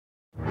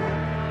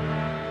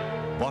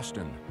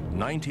Boston,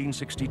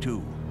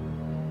 1962.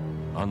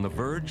 On the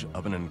verge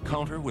of an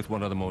encounter with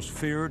one of the most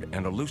feared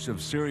and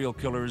elusive serial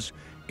killers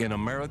in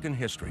American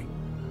history,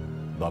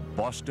 the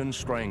Boston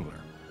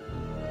Strangler.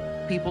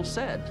 People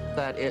said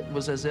that it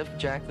was as if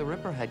Jack the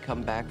Ripper had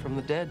come back from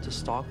the dead to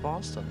stalk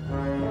Boston.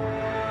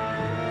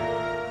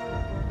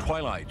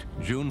 Twilight,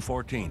 June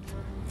 14th,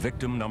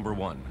 victim number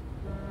 1.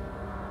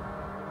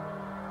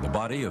 The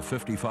body of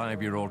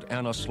 55-year-old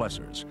Anna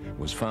Slessers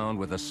was found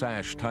with a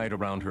sash tied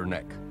around her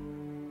neck.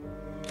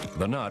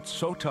 The knot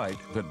so tight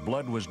that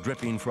blood was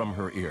dripping from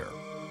her ear.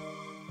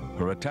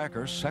 Her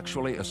attacker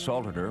sexually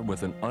assaulted her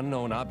with an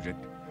unknown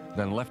object,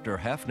 then left her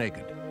half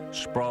naked,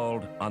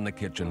 sprawled on the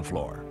kitchen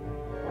floor.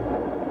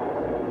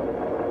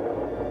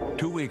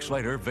 2 weeks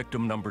later,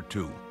 victim number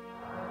 2.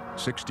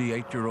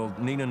 68-year-old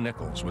Nina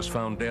Nichols was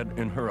found dead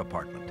in her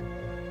apartment.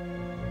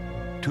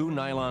 2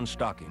 nylon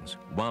stockings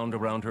wound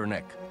around her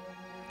neck,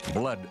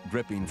 blood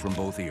dripping from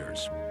both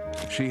ears.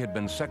 She had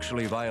been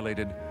sexually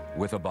violated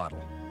with a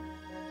bottle.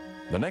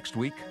 The next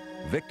week,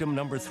 victim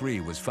number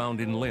 3 was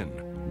found in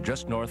Lynn,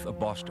 just north of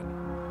Boston.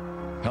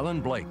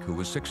 Helen Blake, who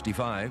was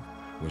 65,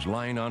 was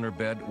lying on her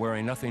bed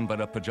wearing nothing but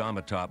a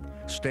pajama top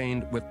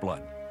stained with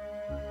blood.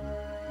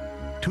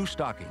 2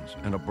 stockings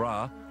and a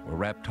bra were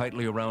wrapped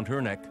tightly around her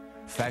neck,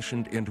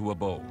 fashioned into a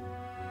bow.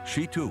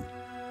 She, too,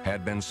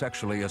 had been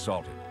sexually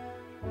assaulted.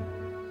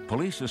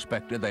 Police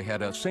suspected they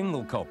had a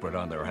single culprit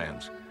on their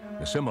hands.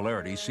 The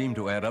similarities seemed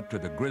to add up to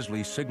the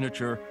grisly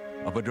signature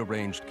of a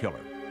deranged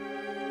killer.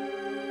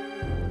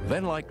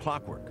 Then, like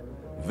clockwork,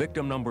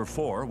 victim number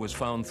 4 was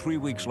found 3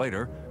 weeks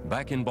later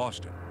back in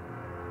Boston.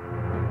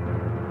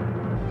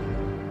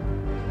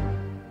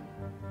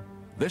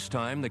 This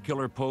time, the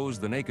killer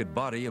posed the naked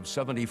body of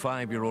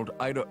 75-year-old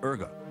Ida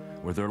Erga,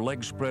 with her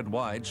legs spread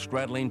wide,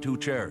 straddling 2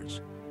 chairs,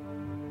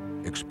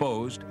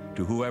 exposed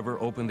to whoever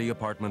opened the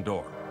apartment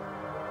door.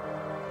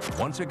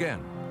 Once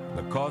again,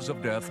 the cause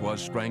of death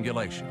was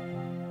strangulation.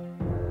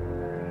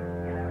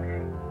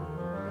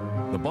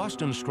 The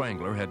Boston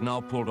Strangler had now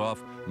pulled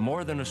off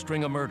more than a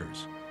string of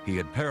murders. He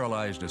had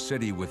paralyzed a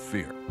city with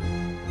fear.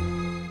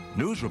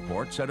 News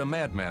reports said a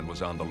madman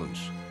was on the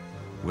loose.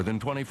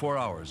 Within 24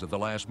 hours of the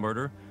last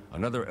murder,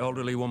 another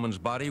elderly woman's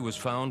body was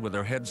found with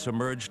her head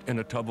submerged in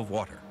a tub of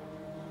water.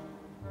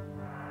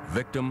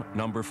 Victim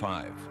number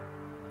 5.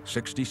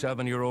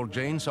 67-year-old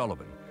Jane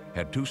Sullivan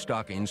had 2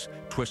 stockings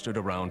twisted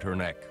around her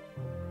neck.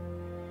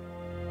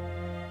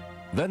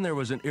 Then there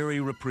was an eerie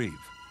reprieve.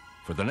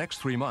 For the next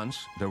 3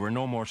 months, there were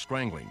no more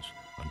stranglings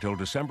until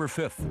December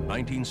 5th,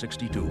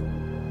 1962.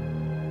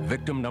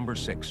 Victim number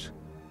 6.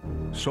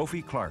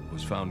 Sophie Clark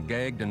was found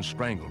gagged and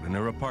strangled in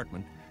her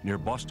apartment near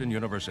Boston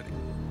University.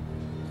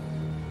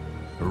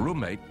 Her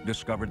roommate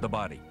discovered the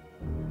body.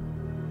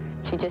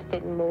 She just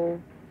didn't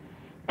move,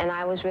 and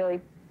I was really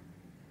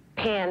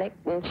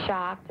panicked and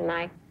shocked, and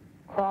I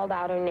called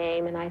out her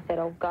name, and I said,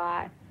 "Oh,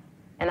 God."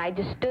 And I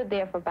just stood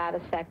there for about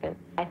a second.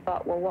 I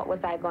thought, well, what was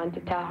I going to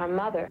tell her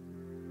mother?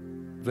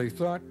 They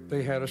thought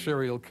they had a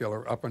serial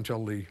killer up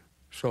until the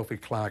Sophie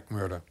Clark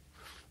murder.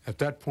 At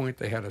that point,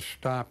 they had to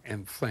stop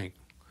and think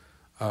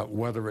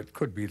whether it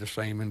could be the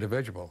same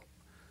individual,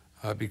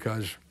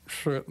 because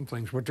certain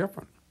things were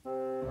different.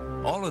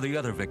 All of the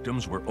other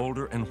victims were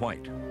older and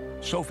white.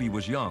 Sophie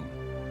was young,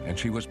 and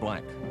she was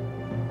black.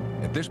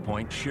 At this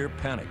point, sheer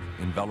panic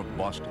enveloped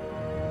Boston.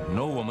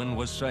 No woman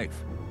was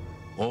safe.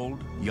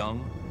 Old,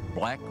 young,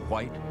 black,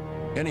 white,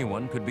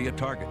 anyone could be a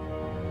target.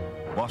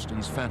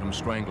 Boston's Phantom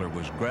Strangler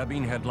was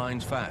grabbing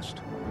headlines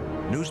fast.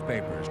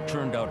 Newspapers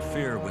churned out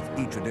fear with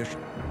each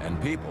edition,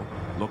 and people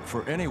looked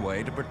for any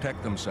way to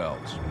protect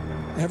themselves.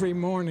 Every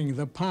morning,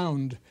 the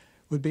pound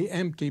would be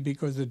empty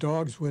because the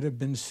dogs would have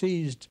been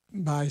seized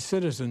by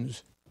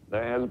citizens.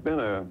 There has been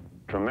a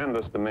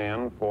tremendous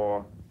demand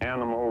for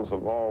animals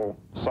of all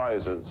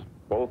sizes,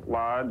 both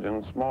large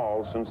and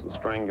small, since the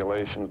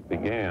strangulations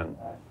began.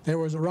 There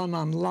was a run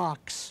on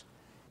locks.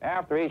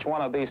 After each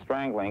one of these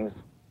stranglings,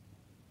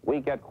 we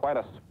get quite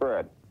a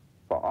spurt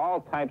for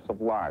all types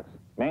of locks,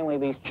 mainly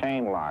these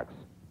chain locks.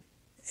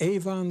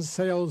 Avon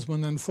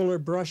salesmen and Fuller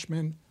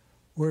brushmen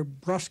were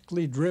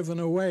brusquely driven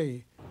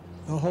away.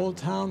 The whole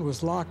town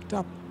was locked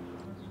up.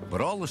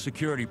 But all the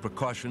security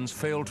precautions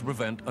failed to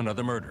prevent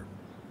another murder.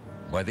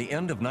 By the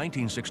end of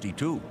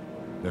 1962,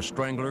 the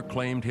Strangler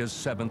claimed his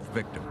 7th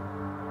victim.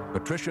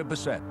 Patricia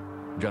Bissett,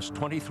 just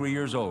 23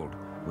 years old,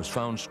 was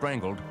found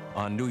strangled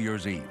on New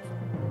Year's Eve.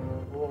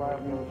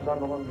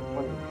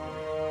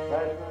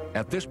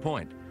 At this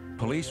point,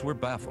 police were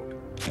baffled.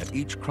 At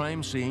each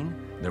crime scene,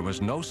 there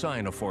was no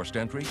sign of forced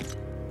entry,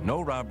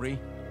 no robbery,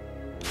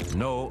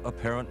 no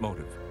apparent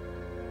motive.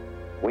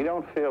 We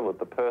don't feel that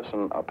the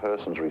person or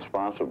persons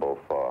responsible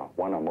for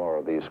one or more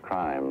of these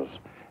crimes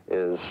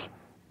is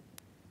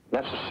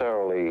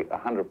necessarily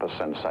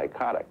 100%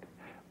 psychotic.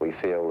 We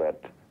feel that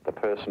the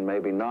person may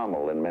be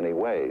normal in many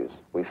ways.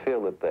 We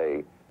feel that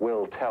they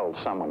will tell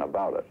someone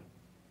about it.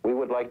 We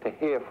would like to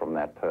hear from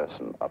that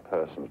person or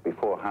persons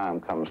before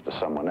harm comes to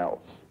someone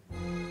else.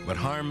 But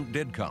harm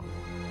did come.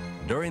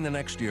 During the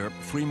next year,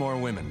 3 more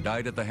women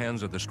died at the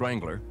hands of the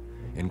Strangler,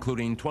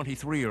 including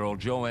 23-year-old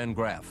Joanne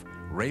Graff,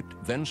 raped,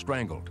 then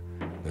strangled.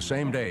 The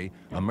same day,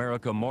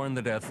 America mourned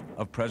the death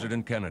of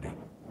President Kennedy.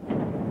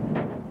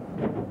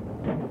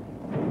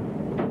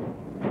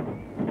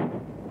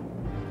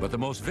 But the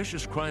most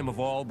vicious crime of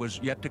all was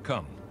yet to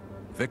come.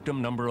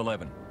 Victim number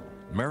 11,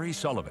 Mary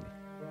Sullivan,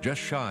 just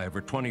shy of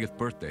her 20th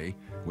birthday,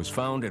 was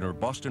found in her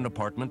Boston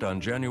apartment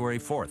on January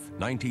 4th,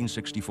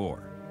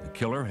 1964. The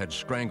killer had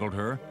strangled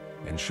her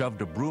and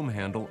shoved a broom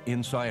handle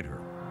inside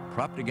her.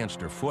 Propped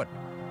against her foot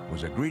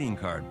was a greeting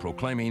card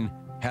proclaiming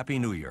Happy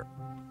New Year.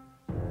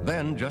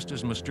 Then, just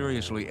as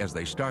mysteriously as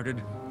they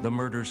started, the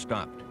murders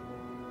stopped.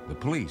 The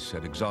police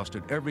had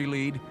exhausted every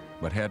lead,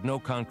 but had no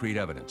concrete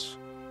evidence.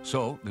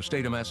 So, the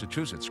state of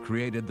Massachusetts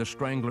created the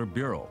Strangler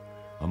Bureau,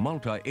 a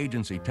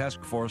multi-agency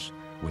task force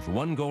with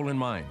one goal in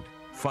mind: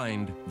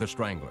 find the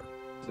Strangler.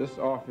 This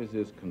office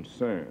is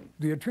concerned.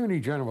 The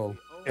Attorney General,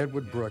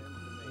 Edward Brooke,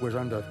 was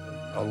under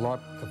a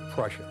lot of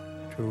pressure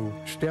to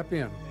step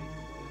in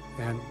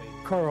and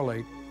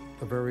correlate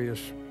the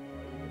various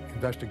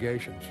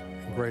investigations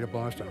in Greater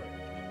Boston.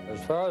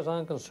 As far as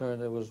I'm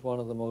concerned, it was one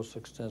of the most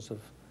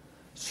extensive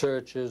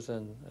searches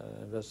and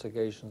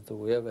investigations that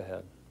we ever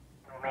had.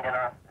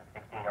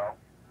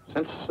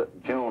 Since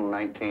June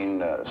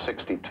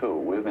 1962,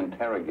 we've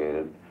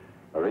interrogated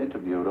or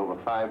interviewed over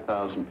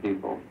 5,000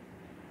 people.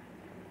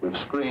 We've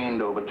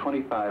screened over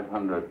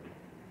 2,500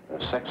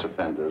 sex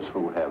offenders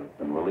who have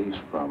been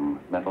released from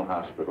mental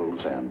hospitals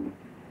and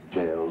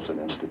jails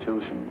and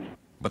institutions.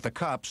 But the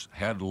cops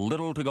had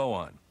little to go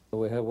on.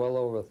 We have well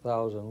over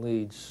 1,000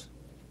 leads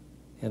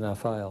in our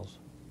files,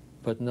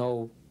 but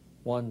no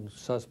one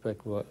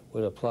suspect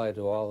would apply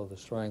to all of the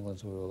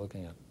stranglings we were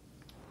looking at.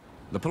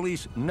 The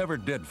police never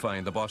did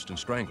find the Boston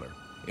Strangler.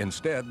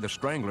 Instead, the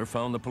Strangler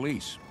found the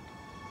police.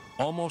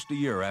 Almost a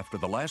year after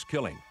the last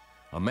killing,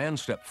 a man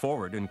stepped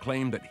forward and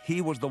claimed that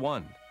he was the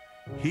one.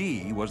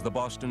 He was the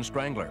Boston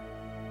Strangler.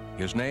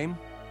 His name?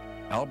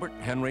 Albert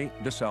Henry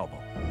Desalvo.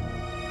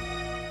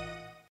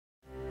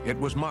 It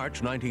was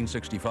March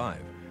 1965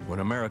 when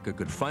America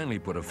could finally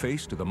put a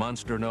face to the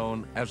monster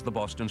known as the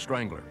Boston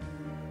Strangler.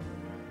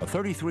 A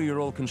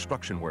 33-year-old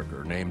construction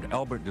worker named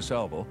Albert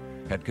Desalvo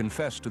had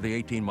confessed to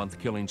the 18-month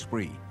killing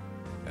spree.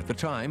 At the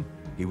time,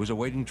 he was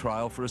awaiting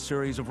trial for a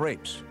series of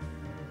rapes.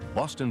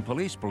 Boston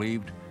police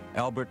believed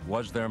Albert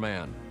was their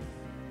man.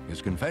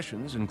 His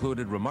confessions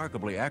included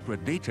remarkably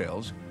accurate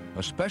details,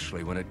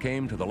 especially when it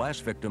came to the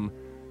last victim,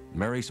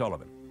 Mary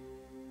Sullivan.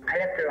 I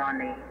left her on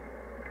the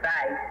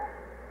side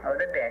of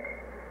the bed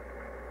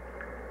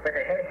with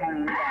her head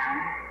hanging down,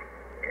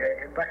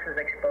 her bust was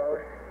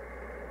exposed,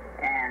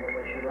 and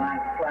was she lying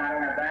flat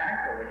on her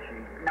back, or was she?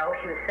 No,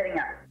 she was sitting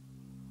up.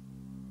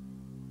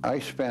 I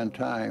spent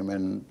time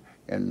in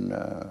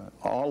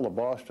all the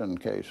Boston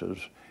cases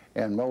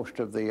and most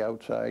of the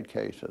outside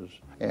cases,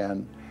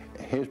 and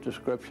his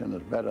description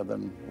is better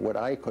than what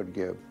I could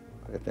give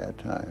at that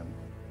time.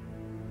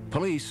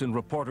 Police and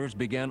reporters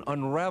began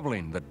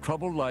unraveling the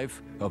troubled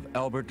life of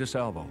Albert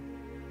Desalvo.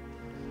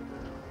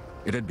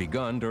 It had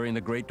begun during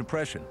the Great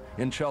Depression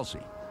in Chelsea,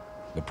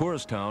 the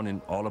poorest town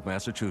in all of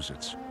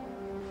Massachusetts.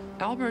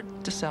 Albert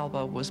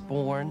Desalvo was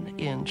born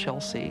in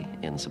Chelsea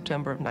in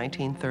September of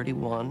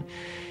 1931.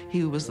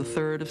 He was the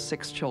third of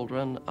 6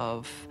 children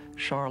of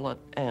Charlotte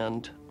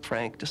and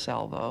Frank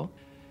Desalvo.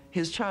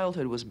 His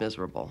childhood was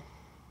miserable.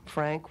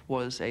 Frank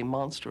was a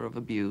monster of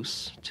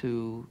abuse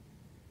to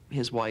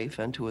his wife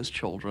and to his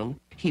children.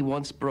 He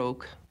once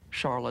broke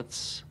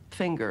Charlotte's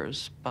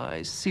fingers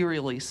by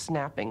serially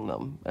snapping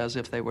them as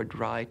if they were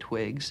dry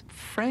twigs.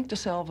 Frank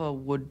Desalvo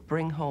would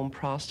bring home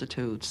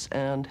prostitutes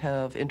and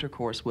have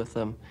intercourse with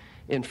them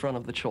in front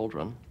of the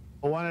children.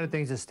 Well, one of the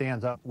things that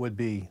stands up would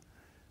be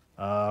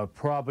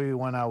probably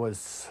when I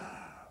was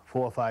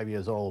 4 or 5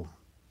 years old,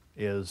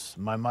 is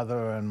my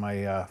mother and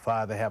my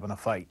father having a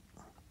fight.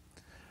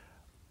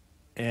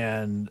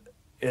 And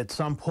at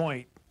some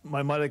point,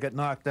 my mother got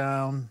knocked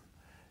down,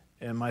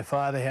 and my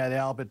father had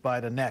Albert by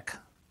the neck,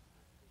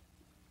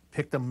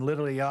 picked him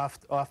literally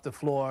off the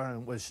floor,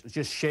 and was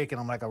just shaking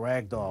him like a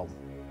rag doll.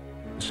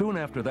 Soon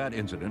after that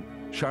incident,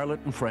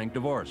 Charlotte and Frank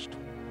divorced.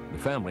 The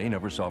family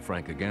never saw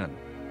Frank again.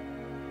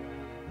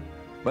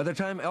 By the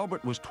time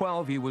Albert was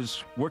 12, he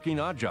was working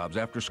odd jobs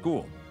after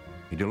school.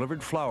 He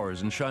delivered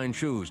flowers and shined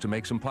shoes to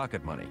make some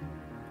pocket money.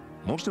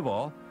 Most of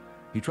all,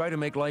 he tried to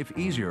make life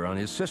easier on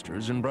his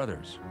sisters and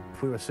brothers.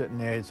 If we were sitting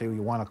there, he'd say,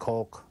 "You want a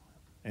Coke?"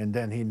 And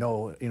then he'd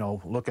know,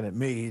 looking at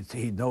me,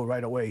 he'd know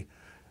right away,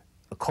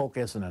 a Coke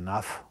isn't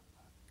enough.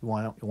 You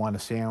want a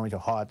sandwich, a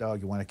hot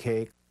dog, you want a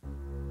cake?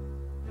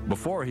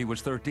 Before he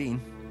was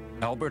 13,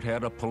 Albert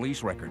had a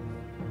police record.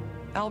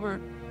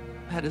 Albert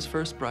had his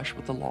first brush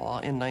with the law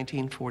in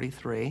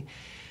 1943.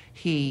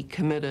 He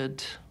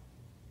committed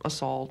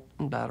assault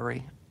and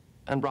battery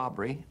and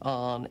robbery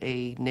on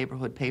a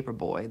neighborhood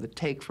paperboy. The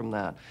take from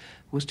that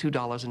was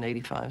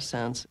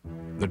 $2.85.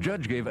 The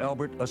judge gave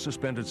Albert a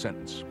suspended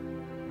sentence.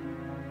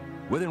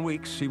 Within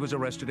weeks, he was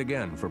arrested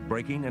again for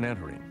breaking and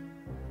entering.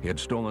 He had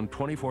stolen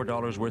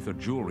 $24 worth of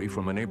jewelry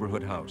from a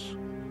neighborhood house.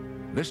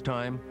 This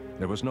time,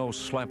 there was no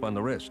slap on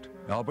the wrist.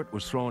 Albert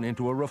was thrown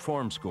into a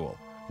reform school,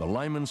 the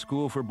Lyman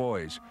School for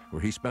Boys,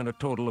 where he spent a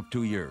total of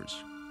 2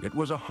 years. It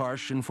was a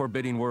harsh and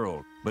forbidding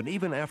world, but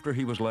even after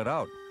he was let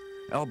out,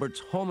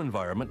 Albert's home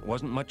environment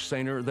wasn't much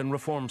saner than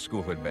reform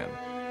school had been.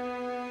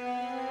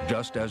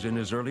 Just as in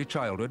his early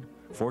childhood,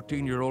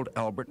 14-year-old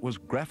Albert was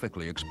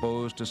graphically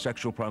exposed to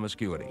sexual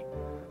promiscuity.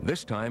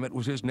 This time it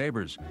was his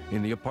neighbors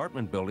in the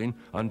apartment building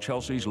on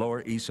Chelsea's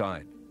Lower East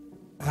Side.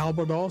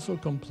 Albert also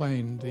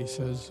complained. He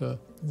says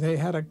they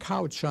had a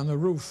couch on the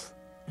roof,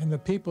 and the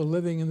people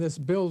living in this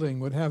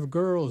building would have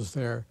girls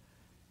there.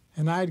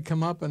 And I'd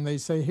come up and they'd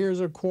say, "Here's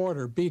a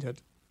quarter, beat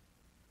it."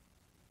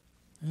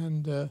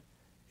 And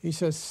he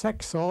says,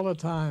 sex all the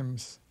time,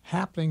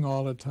 happening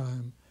all the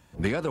time.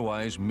 The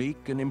otherwise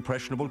meek and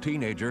impressionable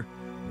teenager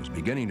was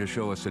beginning to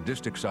show a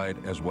sadistic side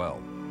as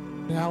well.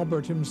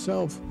 Albert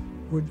himself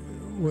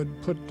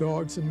would put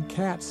dogs and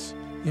cats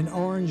in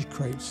orange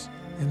crates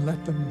and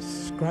let them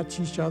scratch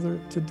each other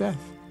to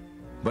death.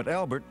 But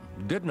Albert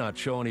did not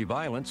show any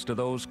violence to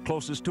those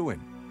closest to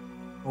him.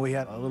 We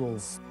had a little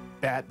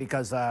spat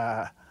because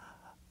I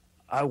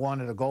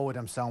wanted to go with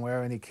him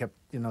somewhere, and he kept,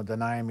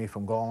 denying me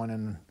from going,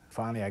 and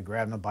finally I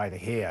grabbed him by the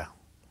hair,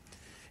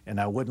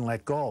 and I wouldn't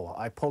let go.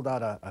 I pulled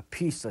out a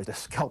piece of the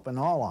scalp and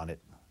all on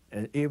it.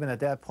 And even at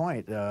that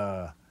point,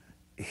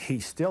 he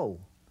still,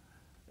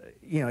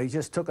 he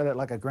just took it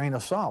like a grain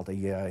of salt.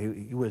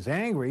 He was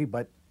angry,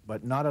 but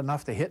not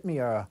enough to hit me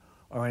or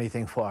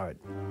anything for it.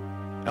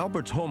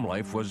 Albert's home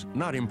life was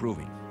not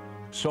improving.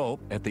 So,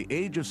 at the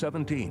age of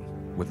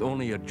 17, with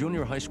only a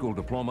junior high school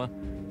diploma,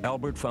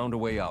 Albert found a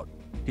way out.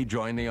 He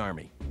joined the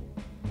Army.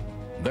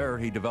 There,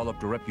 he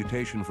developed a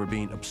reputation for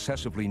being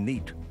obsessively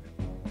neat.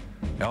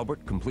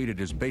 Albert completed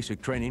his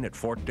basic training at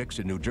Fort Dix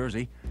in New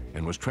Jersey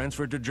and was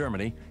transferred to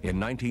Germany in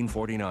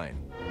 1949.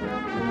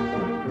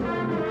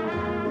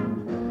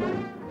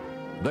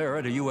 There,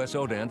 at a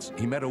USO dance,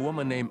 he met a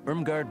woman named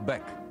Irmgard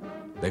Beck.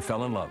 They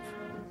fell in love.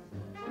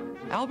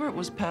 Albert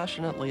was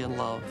passionately in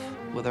love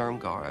with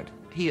Irmgard.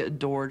 He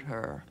adored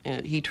her.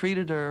 He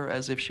treated her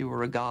as if she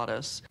were a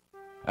goddess.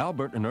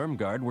 Albert and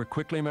Irmgard were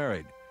quickly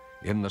married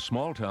in the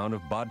small town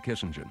of Bad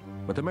Kissingen,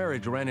 but the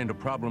marriage ran into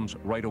problems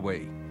right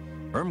away.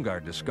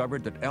 Irmgard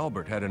discovered that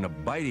Albert had an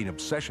abiding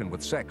obsession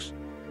with sex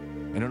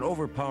and an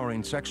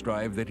overpowering sex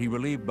drive that he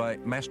relieved by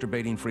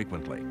masturbating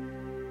frequently.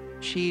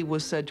 She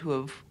was said to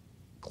have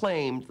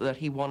claimed that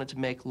he wanted to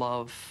make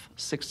love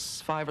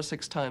 5 or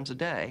 6 times a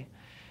day,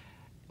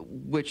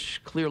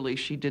 which clearly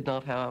she did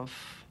not have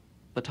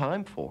the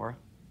time for,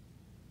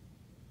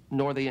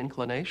 nor the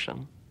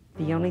inclination.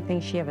 The only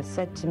thing she ever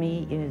said to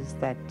me is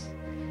that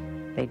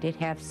they did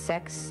have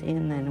sex,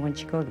 and then when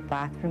she go to the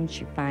bathroom,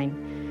 she'd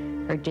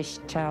find her dish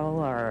towel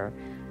or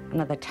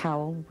another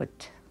towel with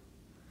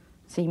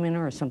semen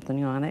or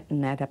something on it,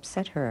 and that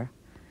upset her.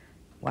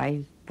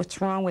 Why,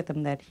 what's wrong with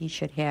him that he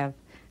should have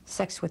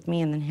sex with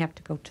me and then have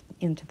to go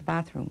into the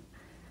bathroom?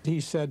 He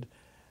said,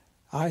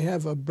 "I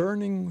have a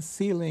burning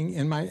feeling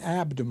in my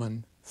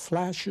abdomen,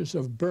 flashes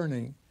of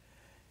burning,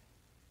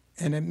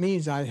 and it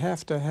means I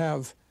have to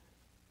have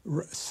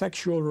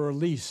sexual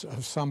release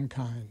of some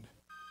kind."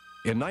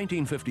 In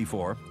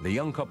 1954, the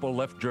young couple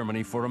left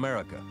Germany for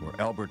America, where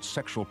Albert's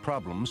sexual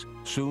problems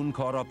soon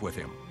caught up with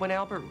him. When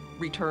Albert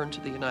returned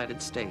to the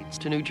United States,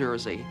 to New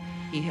Jersey,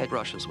 he had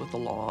brushes with the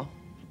law.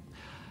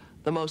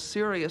 The most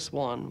serious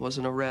one was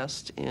an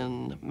arrest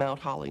in Mount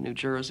Holly, New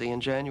Jersey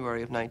in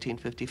January of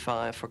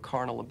 1955 for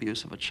carnal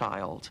abuse of a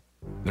child.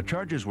 The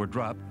charges were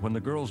dropped when the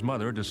girl's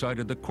mother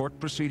decided the court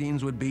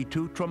proceedings would be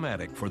too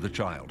traumatic for the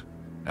child.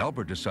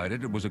 Albert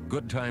decided it was a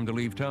good time to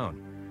leave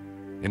town.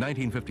 In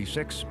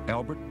 1956,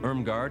 Albert,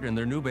 Irmgard, and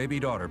their new baby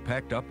daughter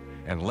packed up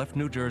and left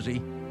New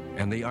Jersey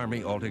and the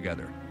Army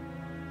altogether.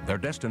 Their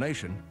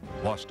destination,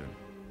 Boston.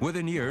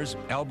 Within years,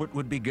 Albert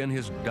would begin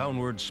his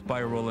downward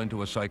spiral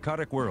into a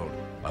psychotic world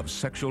of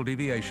sexual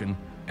deviation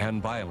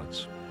and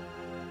violence.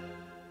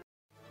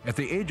 At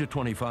the age of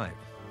 25,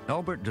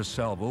 Albert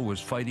Desalvo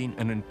was fighting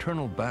an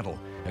internal battle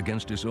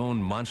against his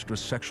own monstrous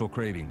sexual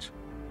cravings,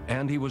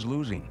 and he was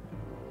losing.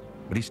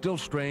 But he still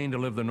strained to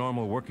live the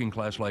normal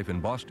working-class life in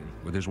Boston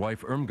with his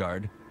wife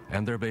Irmgard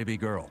and their baby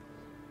girl.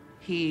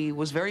 He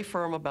was very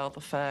firm about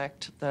the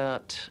fact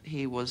that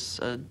he was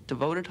a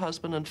devoted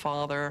husband and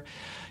father.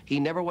 He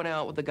never went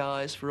out with the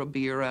guys for a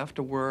beer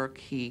after work.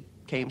 He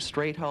came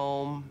straight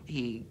home.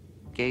 He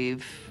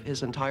gave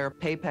his entire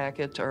pay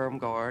packet to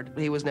Irmgard.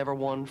 He was never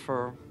one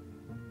for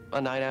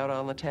a night out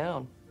on the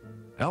town.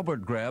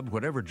 Albert grabbed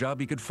whatever job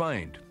he could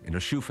find, in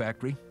a shoe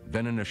factory,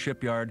 then in a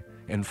shipyard,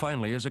 and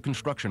finally as a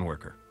construction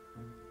worker.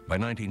 By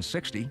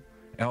 1960,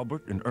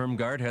 Albert and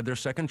Irmgard had their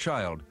second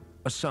child,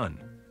 a son.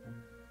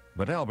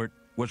 But Albert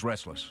was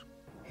restless.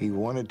 He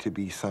wanted to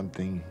be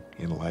something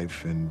in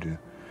life and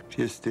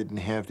just didn't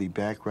have the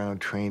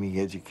background, training,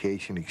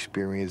 education,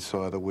 experience,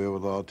 or the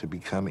wherewithal to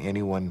become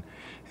anyone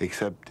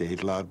except a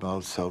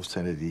loudmouth,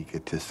 self-centered,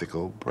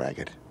 egotistical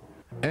braggart.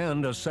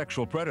 And a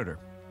sexual predator.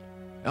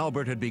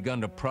 Albert had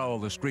begun to prowl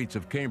the streets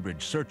of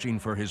Cambridge searching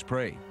for his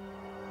prey.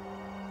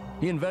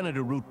 He invented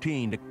a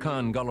routine to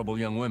con gullible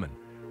young women,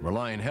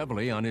 relying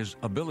heavily on his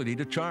ability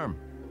to charm.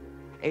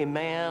 A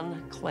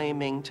man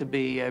claiming to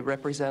be a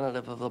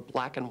representative of a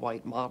black and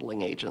white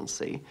modeling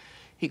agency,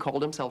 he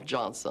called himself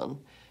Johnson,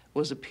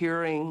 was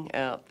appearing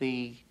at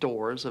the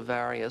doors of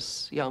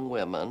various young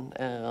women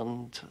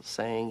and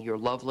saying, "You're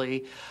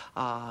lovely,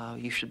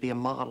 you should be a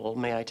model,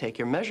 may I take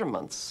your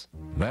measurements?"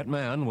 That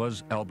man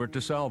was Albert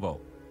Desalvo.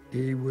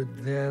 He would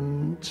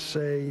then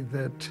say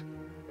that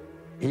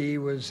he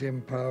was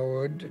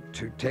empowered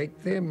to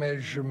take their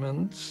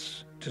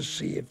measurements to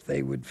see if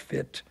they would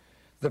fit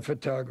the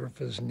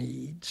photographer's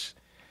needs,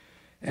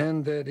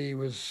 and that he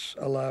was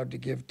allowed to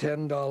give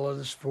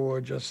 $10 for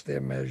just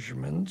their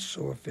measurements,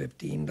 or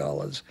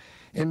 $15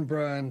 in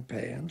bra and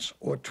pants,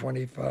 or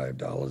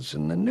 $25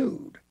 in the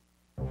nude.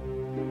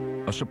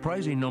 A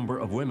surprising number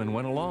of women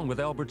went along with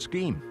Albert's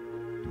scheme.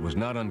 It was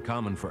not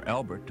uncommon for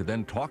Albert to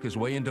then talk his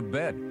way into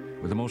bed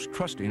with the most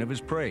trusting of his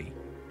prey.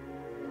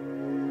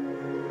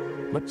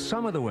 But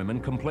some of the women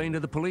complained to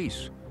the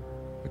police.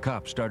 The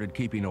cops started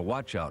keeping a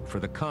watch out for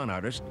the con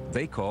artist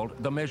they called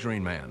the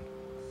Measuring Man.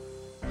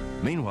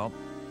 Meanwhile,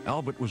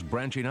 Albert was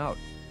branching out.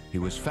 He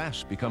was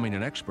fast becoming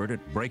an expert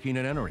at breaking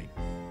and entering.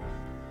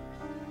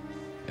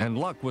 And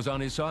luck was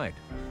on his side.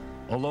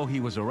 Although he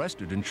was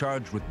arrested and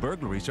charged with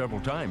burglary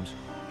several times,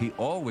 he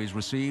always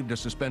received a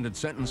suspended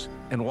sentence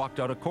and walked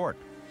out of court.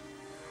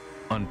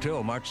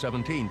 Until March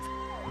 17th,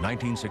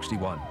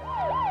 1961.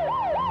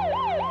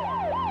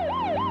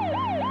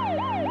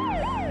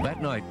 That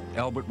night,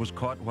 Albert was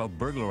caught while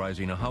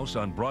burglarizing a house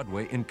on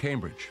Broadway in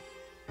Cambridge.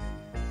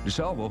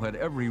 Desalvo had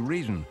every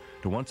reason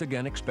to once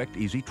again expect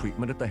easy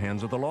treatment at the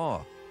hands of the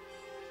law.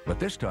 But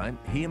this time,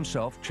 he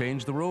himself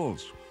changed the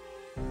rules.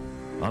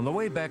 On the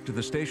way back to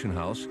the station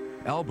house,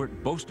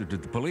 Albert boasted to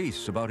the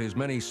police about his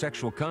many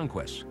sexual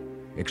conquests,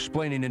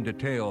 explaining in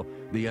detail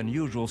the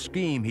unusual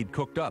scheme he'd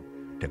cooked up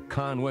to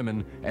con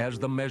women as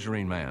the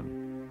Measuring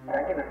Man.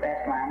 I give a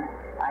fast line.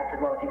 I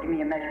said, well, if you give me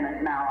your measurements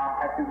now,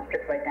 I'll cut them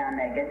strip right down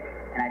naked.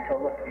 And I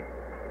told her,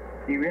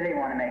 if you really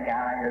want to make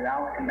out, I said,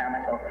 I'll come down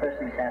myself first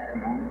thing this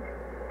afternoon,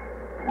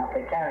 and I'll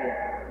take care of you.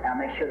 I'll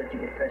make sure that you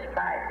get first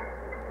prize.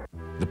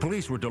 The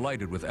police were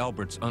delighted with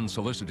Albert's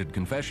unsolicited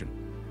confession.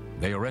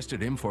 They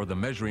arrested him for the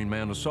Measuring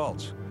Man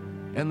assaults,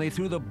 and they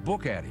threw the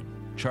book at him,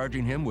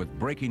 charging him with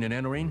breaking and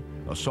entering,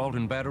 assault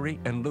and battery,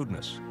 and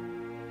lewdness.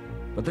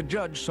 But the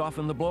judge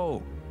softened the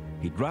blow.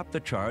 He dropped the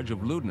charge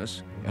of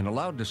lewdness and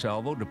allowed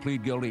Desalvo to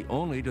plead guilty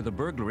only to the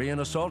burglary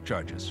and assault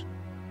charges,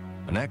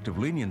 an act of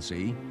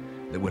leniency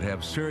that would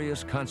have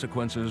serious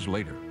consequences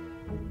later.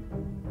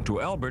 To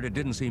Albert, it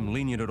didn't seem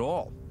lenient at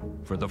all.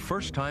 For the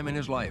first time in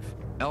his life,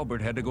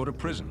 Albert had to go to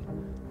prison,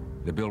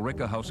 the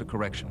Billerica House of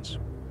Corrections.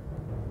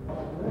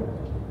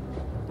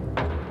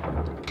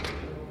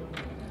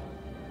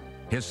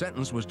 His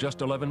sentence was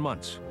just 11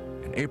 months.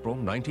 In April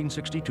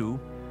 1962,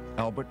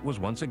 Albert was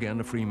once again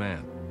a free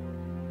man.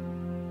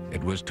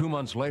 It was 2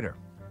 months later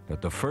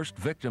that the first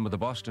victim of the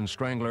Boston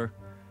Strangler,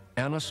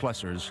 Anna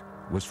Slessors,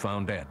 was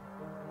found dead.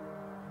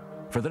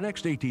 For the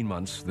next 18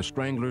 months, the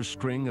Strangler's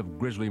string of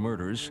grisly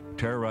murders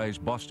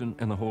terrorized Boston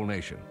and the whole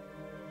nation.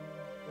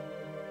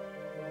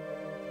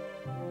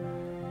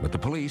 But the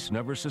police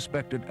never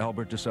suspected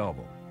Albert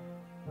Desalvo.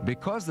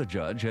 Because the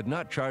judge had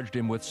not charged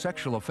him with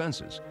sexual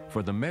offenses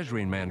for the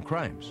Measuring Man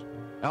crimes,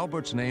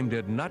 Albert's name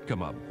did not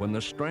come up when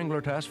the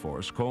Strangler Task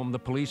Force combed the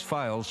police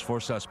files for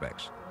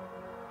suspects.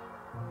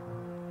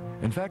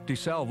 In fact,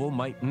 Desalvo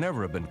might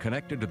never have been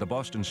connected to the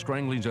Boston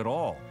stranglings at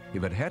all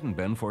if it hadn't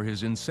been for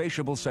his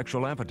insatiable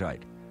sexual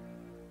appetite.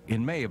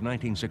 In May of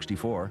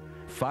 1964,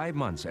 5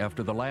 months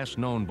after the last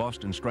known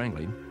Boston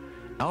strangling,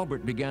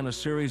 Albert began a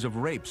series of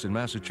rapes in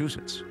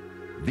Massachusetts.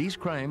 These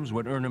crimes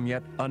would earn him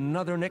yet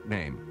another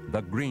nickname,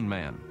 the Green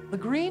Man. The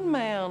Green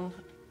Man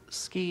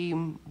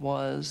scheme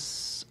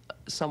was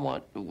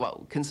somewhat,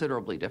 well,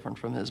 considerably different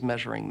from his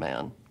Measuring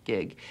Man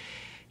gig.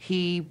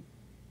 He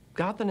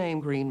got the name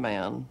Green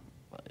Man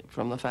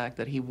from the fact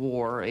that he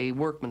wore a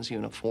workman's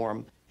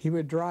uniform. He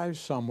would drive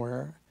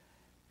somewhere,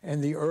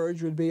 and the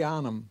urge would be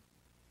on him.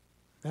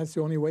 That's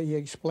the only way he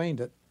explained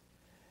it.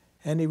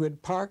 And he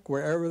would park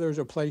wherever there was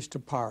a place to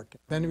park.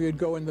 Then he would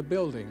go in the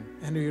building,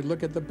 and he would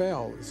look at the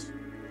bells.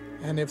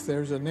 And if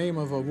there's a name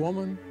of a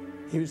woman,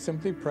 he would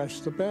simply press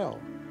the bell.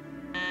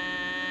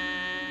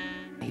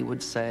 He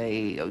would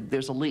say,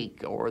 there's a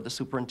leak, or the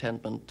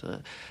superintendent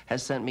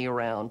has sent me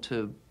around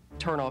to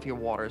turn off your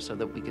water so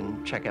that we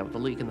can check out the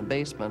leak in the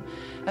basement.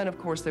 And of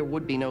course there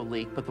would be no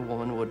leak, but the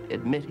woman would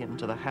admit him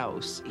to the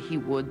house. He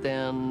would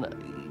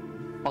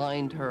then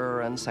bind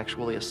her and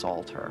sexually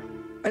assault her.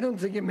 I don't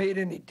think it made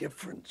any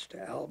difference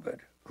to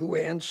Albert who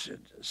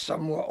answered.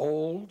 Some were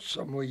old,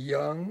 some were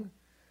young.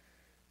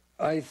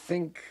 I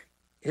think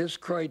his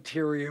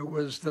criteria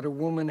was that a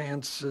woman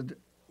answered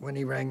when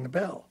he rang the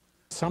bell.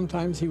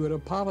 Sometimes he would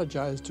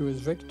apologize to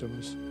his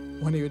victims.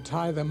 When he would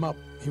tie them up,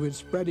 he would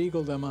spread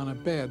eagle them on a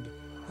bed,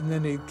 and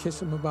then he'd kiss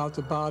them about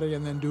the body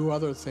and then do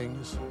other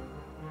things.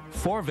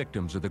 4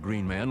 victims of the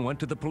Green Man went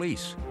to the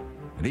police.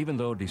 And even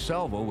though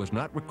Desalvo was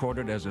not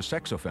recorded as a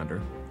sex offender,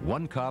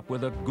 one cop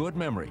with a good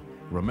memory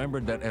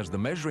remembered that as the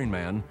measuring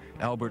man,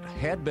 Albert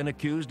had been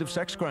accused of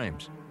sex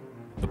crimes.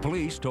 The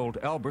police told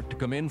Albert to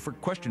come in for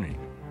questioning.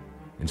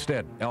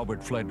 Instead,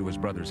 Albert fled to his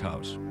brother's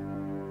house.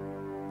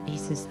 He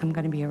says, I'm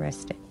going to be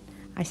arrested.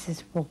 I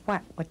says, well,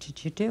 what? What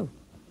did you do?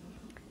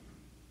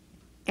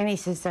 And he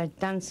says, I've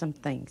done some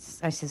things.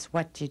 I says,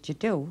 what did you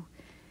do?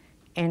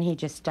 And he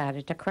just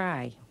started to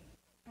cry.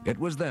 It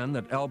was then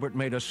that Albert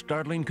made a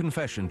startling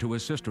confession to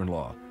his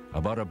sister-in-law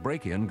about a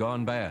break-in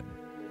gone bad.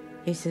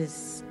 He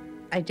says,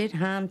 I did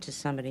harm to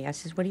somebody. I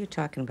says, what are you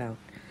talking about?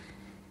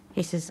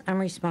 He says, I'm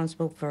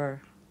responsible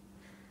for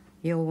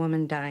the old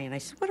woman dying. I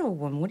said, what old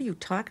woman? What are you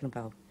talking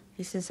about?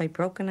 He says, I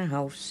broke in a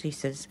house, he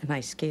says, and I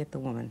scared the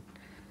woman.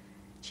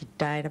 She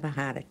died of a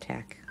heart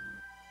attack.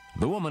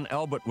 The woman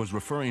Albert was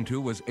referring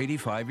to was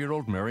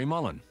 85-year-old Mary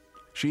Mullen.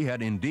 She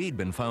had indeed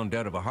been found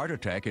dead of a heart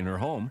attack in her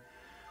home,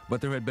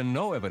 but there had been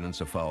no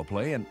evidence of foul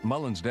play, and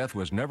Mullen's death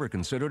was never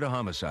considered a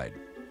homicide.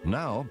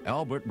 Now,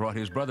 Albert brought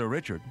his brother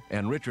Richard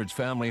and Richard's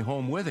family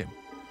home with him.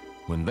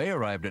 When they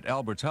arrived at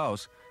Albert's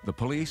house, the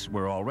police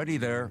were already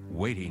there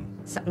waiting.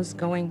 Something's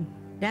going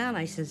down.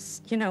 I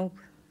says, you know,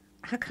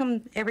 how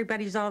come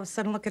everybody's all of a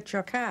sudden look at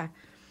your car?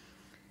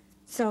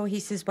 So he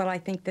says, well, I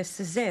think this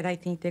is it. I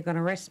think they're going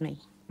to arrest me.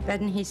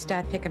 Then he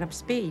started picking up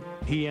speed.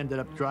 He ended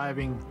up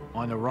driving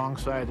on the wrong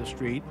side of the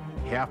street,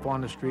 half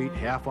on the street,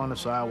 half on the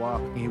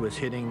sidewalk. He was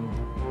hitting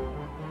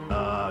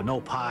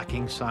no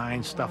parking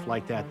signs, stuff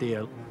like that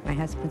there. My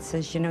husband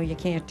says, you know, you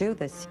can't do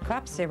this.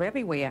 Cops are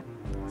everywhere.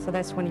 So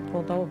that's when he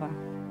pulled over.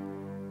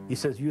 He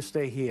says, you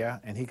stay here,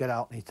 and he got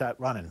out and he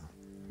started running.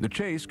 The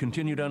chase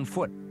continued on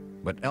foot,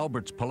 but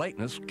Albert's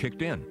politeness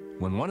kicked in.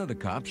 When one of the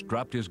cops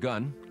dropped his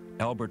gun,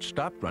 Albert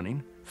stopped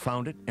running,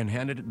 found it, and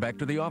handed it back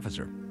to the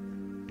officer.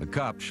 The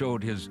cop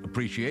showed his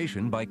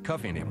appreciation by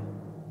cuffing him.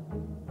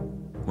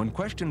 When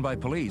questioned by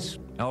police,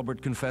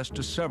 Albert confessed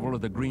to several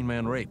of the Green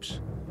Man rapes.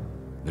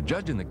 The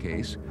judge in the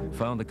case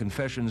found the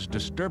confessions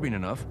disturbing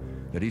enough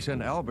that he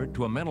sent Albert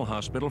to a mental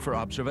hospital for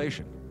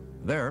observation.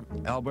 There,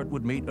 Albert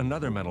would meet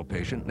another mental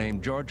patient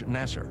named George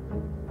Nasser.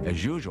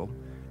 As usual,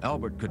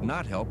 Albert could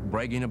not help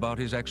bragging about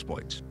his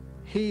exploits.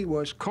 He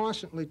was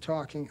constantly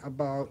talking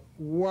about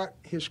what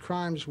his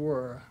crimes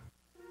were.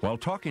 While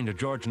talking to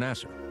George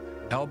Nasser,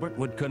 Albert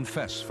would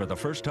confess for the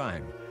first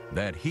time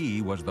that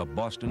he was the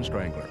Boston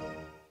Strangler.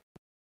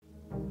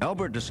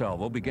 Albert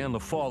Desalvo began the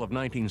fall of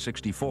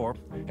 1964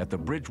 at the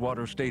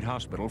Bridgewater State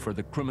Hospital for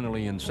the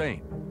criminally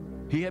insane.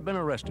 He had been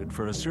arrested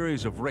for a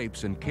series of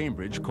rapes in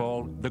Cambridge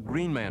called the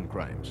Green Man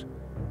crimes.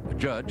 The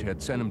judge had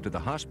sent him to the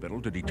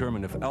hospital to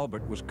determine if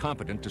Albert was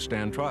competent to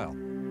stand trial.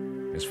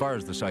 As far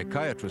as the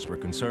psychiatrists were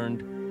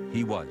concerned,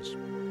 he was.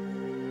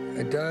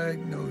 I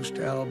diagnosed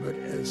Albert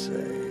as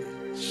a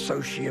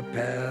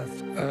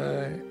sociopath.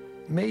 A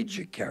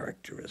major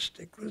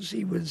characteristic was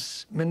he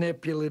was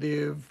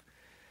manipulative,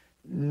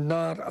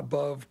 not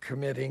above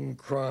committing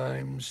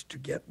crimes to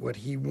get what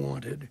he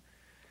wanted.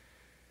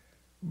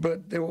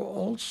 But there were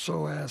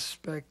also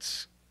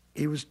aspects,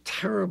 he was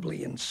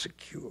terribly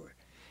insecure.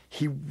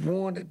 He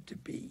wanted to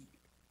be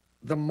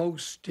the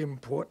most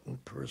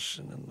important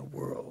person in the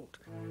world.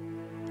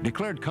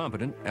 Declared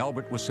competent,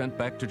 Albert was sent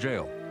back to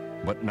jail,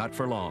 but not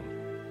for long.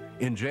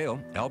 In jail,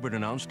 Albert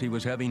announced he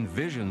was having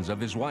visions of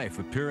his wife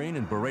appearing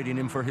and berating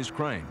him for his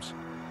crimes.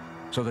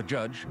 So the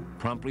judge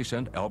promptly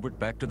sent Albert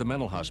back to the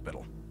mental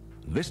hospital.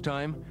 This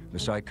time, the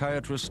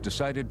psychiatrists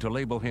decided to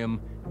label him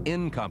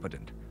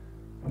incompetent.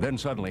 Then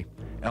suddenly,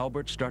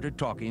 Albert started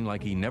talking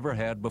like he never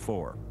had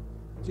before.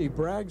 He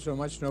bragged so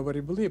much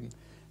nobody believed him.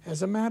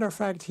 As a matter of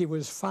fact, he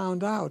was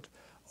found out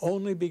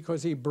only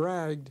because he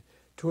bragged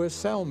to his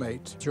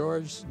cellmate,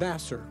 George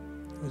Nasser,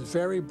 who was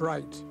very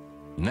bright.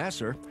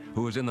 Nasser,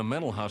 who was in the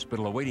mental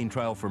hospital awaiting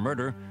trial for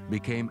murder,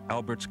 became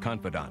Albert's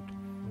confidant.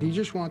 He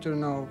just wanted to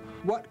know,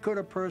 what could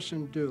a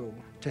person do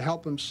to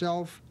help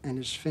himself and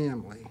his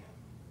family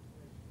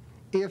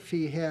if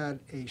he had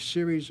a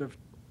series of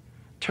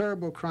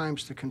terrible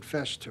crimes to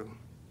confess to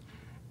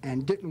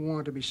and didn't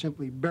want to be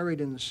simply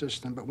buried in the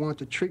system, but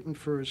wanted treatment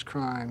for his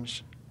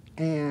crimes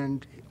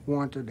and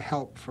wanted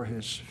help for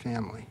his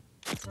family.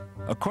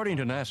 According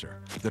to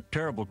Nasser, the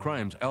terrible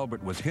crimes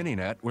Albert was hinting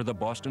at were the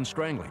Boston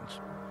Stranglings.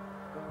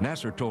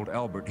 Nasser told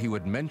Albert he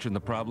would mention the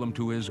problem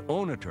to his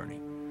own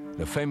attorney,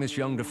 the famous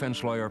young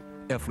defense lawyer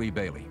F. Lee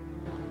Bailey.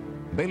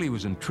 Bailey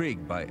was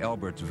intrigued by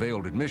Albert's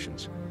veiled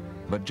admissions,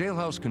 but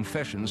jailhouse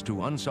confessions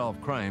to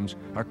unsolved crimes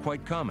are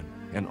quite common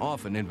and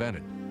often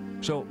invented.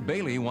 So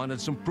Bailey wanted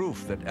some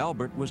proof that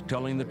Albert was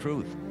telling the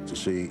truth. To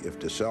see if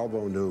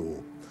Desalvo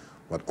knew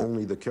what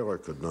only the killer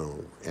could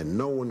know, and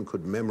no one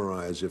could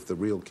memorize if the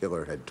real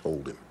killer had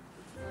told him.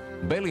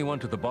 Bailey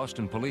went to the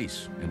Boston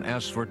police and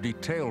asked for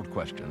detailed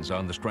questions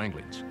on the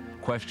Stranglings,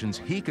 questions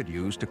he could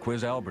use to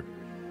quiz Albert.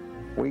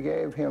 We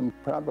gave him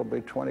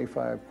probably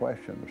 25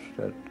 questions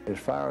that, as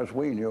far as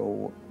we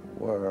knew,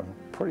 were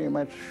pretty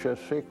much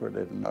just secret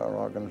in our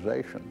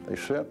organization. They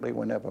certainly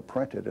were never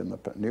printed in the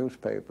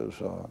newspapers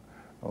or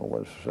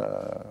was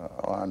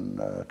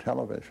on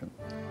television.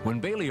 When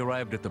Bailey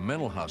arrived at the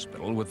mental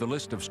hospital with the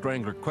list of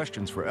Strangler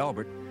questions for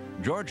Albert,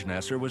 George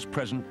Nasser was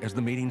present as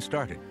the meeting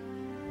started.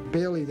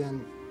 Bailey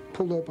then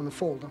pulled open a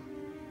folder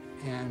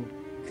and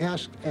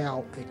asked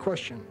Al a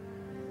question.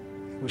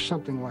 It was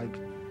something like,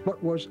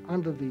 what was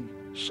under the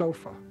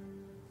sofa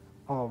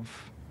of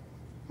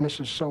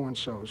Mrs.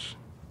 So-and-so's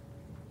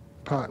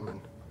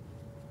apartment?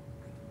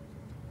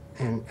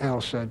 And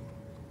Al said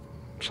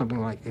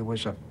something like, it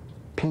was a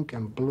pink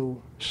and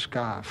blue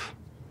scarf,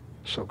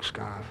 silk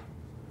scarf.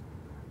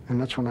 And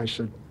that's when I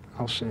said,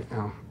 I'll say,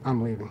 Al,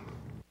 I'm leaving.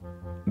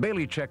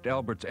 Bailey checked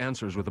Albert's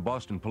answers with the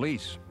Boston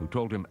police, who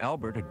told him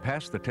Albert had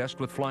passed the test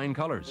with flying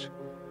colors.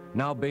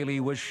 Now Bailey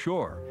was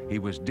sure he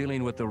was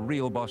dealing with the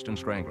real Boston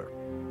Strangler.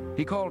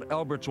 He called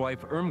Albert's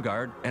wife,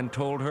 Irmgard, and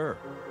told her.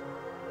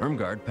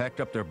 Irmgard packed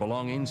up their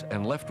belongings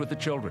and left with the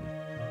children.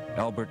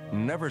 Albert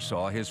never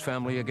saw his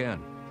family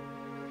again.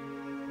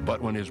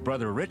 But when his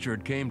brother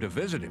Richard came to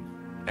visit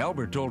him,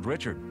 Albert told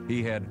Richard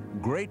he had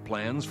great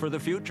plans for the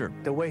future.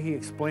 The way he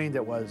explained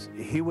it was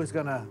he was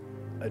going to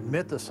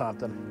admit to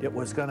something. It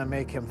was going to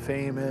make him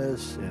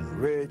famous and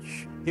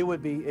rich. He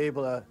would be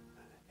able to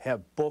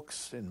have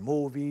books and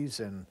movies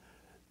and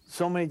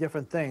so many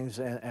different things,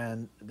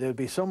 and there'd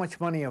be so much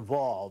money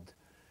involved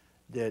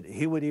that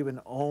he would even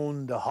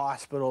own the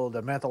hospital,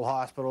 the mental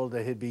hospital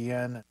that he'd be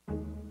in.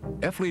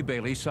 F. Lee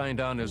Bailey signed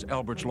on as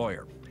Albert's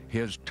lawyer.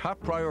 His top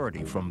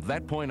priority from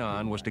that point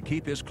on was to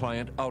keep his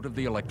client out of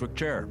the electric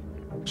chair.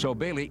 So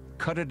Bailey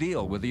cut a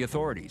deal with the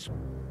authorities.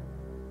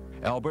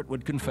 Albert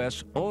would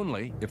confess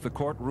only if the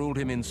court ruled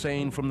him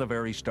insane from the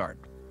very start.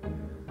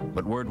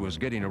 But word was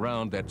getting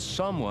around that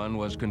someone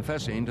was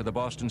confessing to the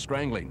Boston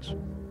Stranglings.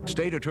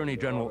 State Attorney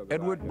General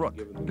Edward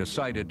Brooke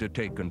decided to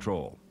take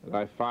control.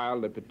 I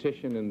filed a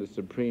petition in the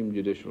Supreme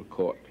Judicial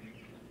Court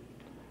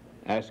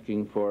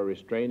asking for a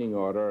restraining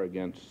order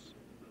against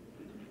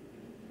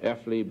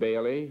F. Lee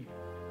Bailey.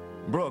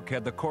 Brooke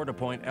had the court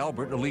appoint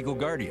Albert a legal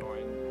guardian.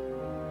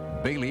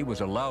 Bailey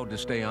was allowed to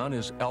stay on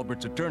as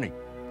Albert's attorney,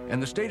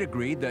 and the state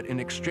agreed that in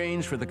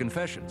exchange for the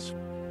confessions,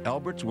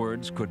 Albert's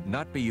words could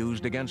not be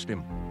used against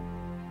him.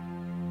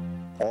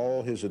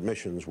 All his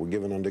admissions were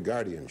given under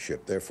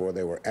guardianship. Therefore,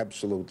 they were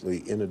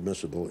absolutely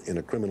inadmissible in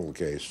a criminal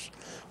case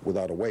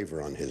without a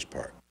waiver on his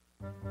part.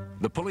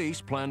 The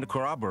police planned to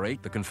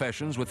corroborate the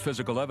confessions with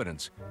physical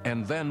evidence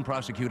and then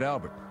prosecute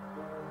Albert.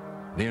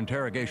 The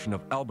interrogation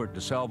of Albert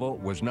Desalvo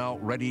was now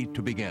ready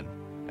to begin.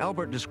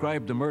 Albert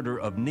described the murder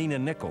of Nina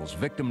Nichols,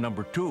 victim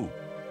number 2,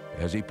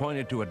 as he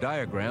pointed to a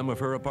diagram of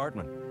her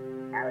apartment.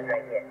 I was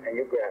right here. And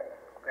you grabbed it.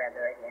 Grabbed it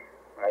right here.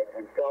 Right,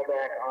 and fell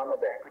back on the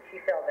bed. When she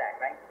fell back,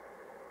 right?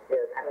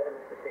 Yes. I was in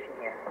this position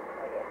here.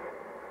 Right here.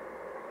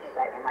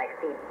 Right, and my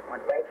feet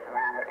went right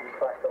around her and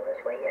crossed over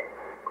this way here.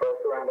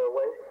 Crossed around her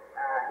waist?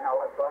 No,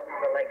 it brought me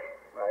her legs.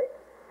 Right.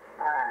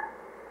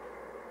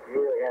 You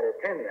really had her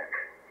pinned there.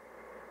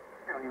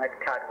 I don't even like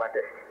to talk about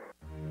this.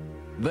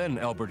 Then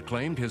Albert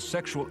claimed his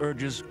sexual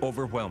urges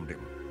overwhelmed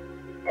him.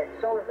 As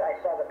soon as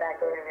I saw the back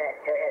of her head,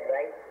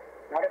 right?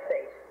 Not her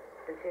face.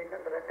 Didn't see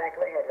nothing but the back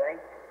of her head, right?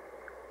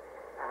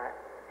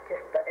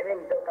 Just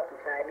everything built up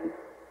inside me.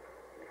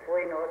 Before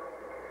you know it,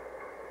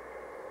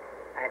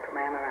 I put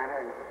my arm around her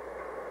and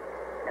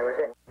that was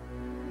it.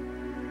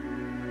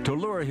 To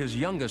lure his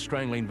youngest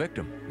strangling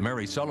victim,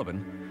 Mary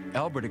Sullivan,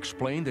 Albert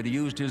explained that he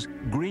used his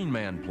green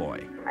man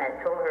ploy. I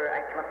had told her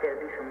I'd come up there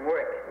to do some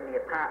work in the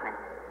apartment.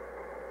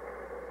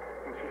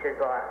 And she said,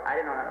 well, I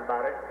didn't know nothing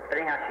about it. But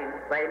anyhow, she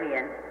invited me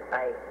in.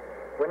 I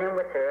went in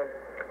with her,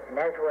 and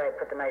that's where I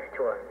put the knife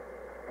to her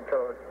and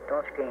told her,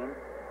 don't scream.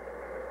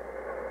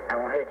 I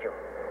won't hurt you.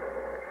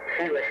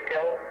 She was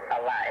still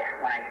alive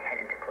when I had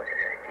intercourse with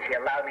her. She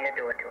allowed me to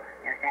do it to her.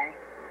 You understand me?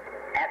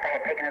 After I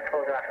had taken her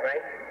clothes off,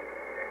 right?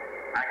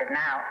 I said,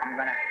 now I'm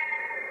going to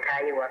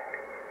tie you up.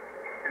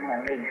 I'm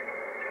going to leave.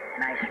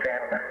 And I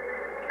straddled her.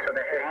 So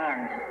that her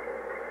hands,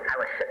 I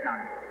was sitting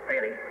on,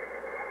 really.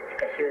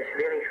 Because she was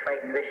really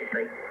fighting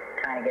viciously,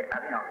 trying to get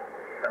up,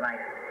 for life.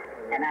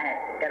 And I had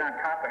got on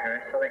top of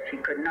her so that she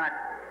could not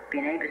be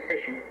in any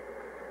position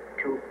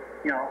to,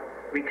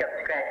 reach up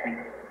and scratch me.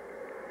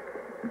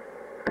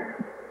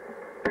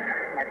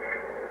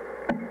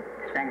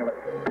 Strangler.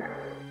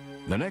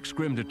 The next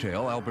grim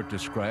detail Albert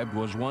described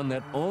was one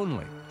that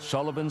only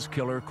Sullivan's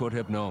killer could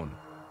have known.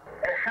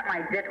 There's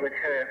something I did with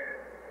her.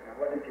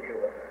 What did you do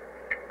with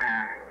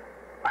her?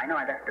 I know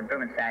I left the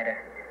broom inside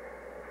her,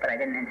 but I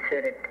didn't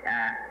insert it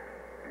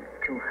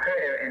to hurt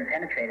her and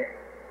penetrate her.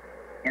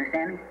 You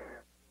understand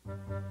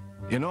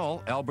me? In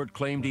all, Albert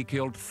claimed he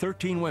killed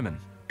 13 women,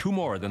 2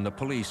 more than the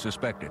police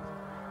suspected.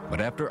 But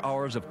after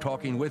hours of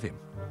talking with him,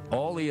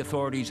 all the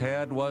authorities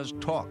had was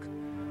talk.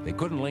 They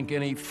couldn't link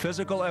any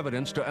physical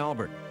evidence to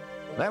Albert.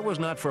 That was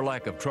not for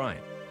lack of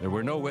trying. There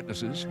were no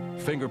witnesses.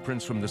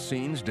 Fingerprints from the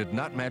scenes did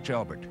not match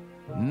Albert.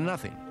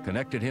 Nothing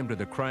connected him to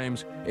the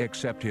crimes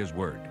except his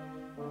word.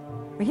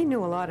 He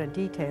knew a lot of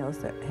details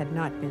that had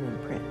not been in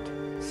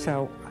print.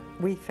 So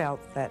we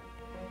felt that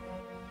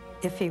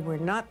if he were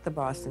not the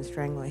Boston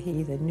Strangler, he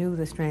either knew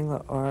the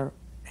Strangler or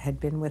had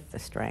been with the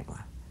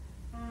Strangler.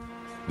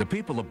 The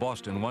people of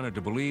Boston wanted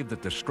to believe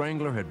that the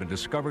Strangler had been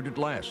discovered at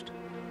last,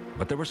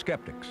 but there were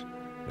skeptics.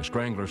 The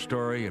Strangler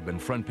story had been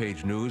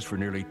front-page news for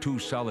nearly 2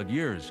 solid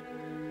years,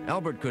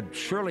 Albert could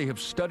surely have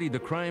studied the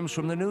crimes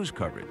from the news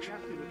coverage.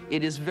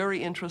 It is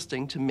very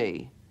interesting to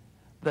me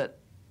that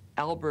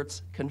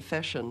Albert's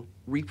confession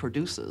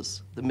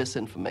reproduces the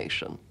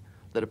misinformation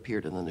that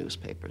appeared in the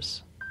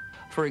newspapers.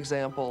 For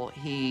example,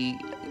 he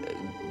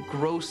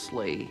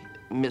grossly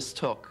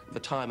mistook the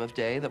time of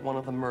day that one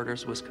of the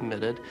murders was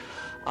committed.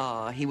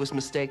 He was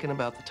mistaken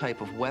about the type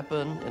of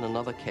weapon in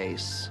another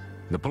case.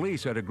 The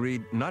police had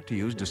agreed not to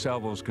use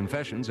Desalvo's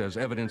confessions as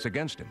evidence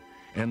against him,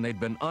 and they'd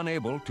been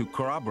unable to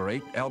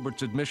corroborate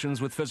Albert's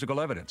admissions with physical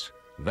evidence.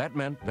 That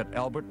meant that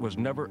Albert was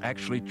never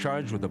actually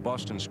charged with the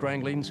Boston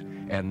Stranglings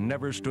and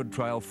never stood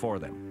trial for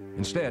them.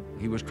 Instead,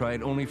 he was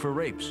tried only for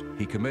rapes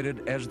he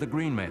committed as the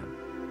Green Man.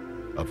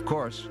 Of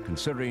course,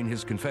 considering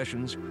his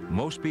confessions,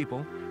 most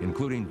people,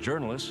 including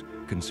journalists,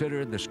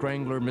 considered the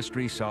Strangler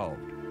mystery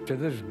solved. To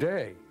this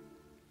day,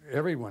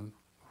 everyone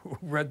who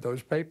read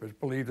those papers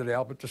believed that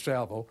Albert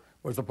Desalvo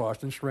was the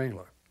Boston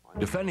Strangler.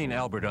 Defending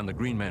Albert on the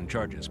Green Man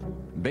charges,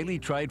 Bailey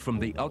tried from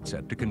the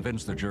outset to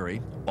convince the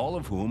jury, all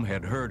of whom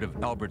had heard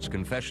of Albert's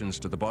confessions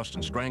to the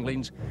Boston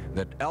Stranglings,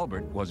 that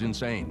Albert was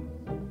insane.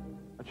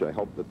 I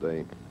hope that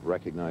they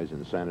recognize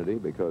insanity,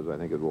 because I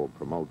think it will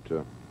promote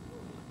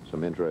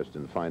some interest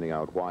in finding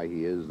out why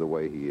he is the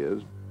way he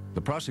is.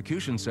 The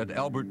prosecution said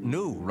Albert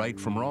knew right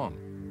from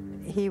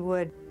wrong. He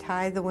would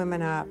tie the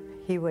women up.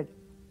 He would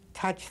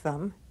touch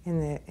them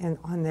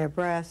on their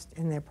breast,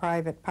 in their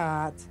private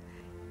parts.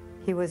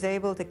 He was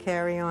able to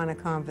carry on a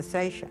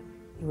conversation.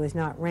 He was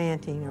not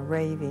ranting or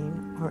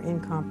raving or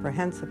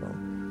incomprehensible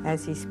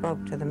as he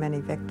spoke to the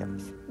many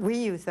victims. We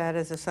use that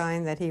as a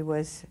sign that he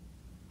was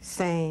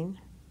sane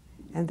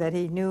and that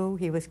he knew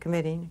he was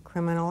committing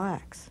criminal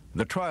acts.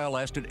 The trial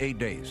lasted 8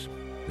 days.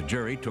 The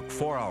jury took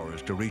 4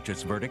 hours to reach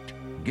its verdict,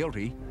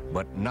 guilty,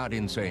 but not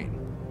insane.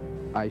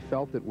 I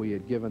felt that we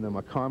had given them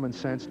a common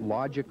sense,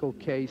 logical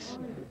case,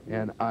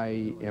 and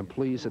I am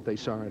pleased that they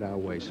saw it our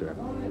way, sir.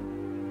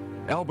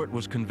 Albert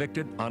was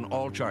convicted on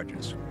all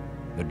charges.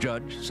 The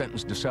judge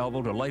sentenced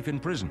Desalvo to life in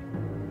prison.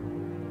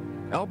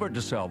 Albert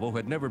Desalvo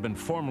had never been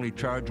formally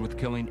charged with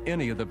killing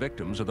any of the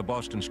victims of the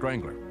Boston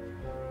Strangler.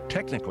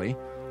 Technically,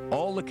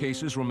 all the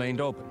cases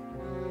remained open.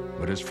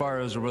 But as far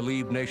as a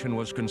relieved nation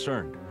was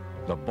concerned,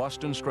 the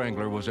Boston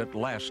Strangler was at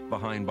last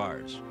behind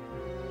bars.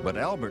 But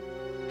Albert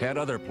had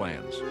other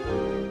plans.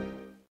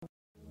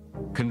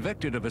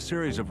 Convicted of a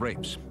series of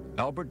rapes,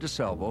 Albert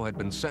Desalvo had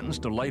been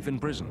sentenced to life in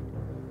prison.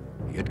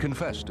 He had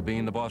confessed to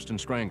being the Boston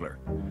Strangler,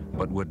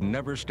 but would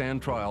never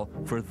stand trial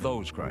for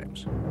those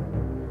crimes.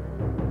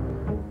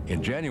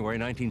 In January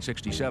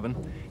 1967,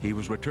 he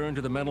was returned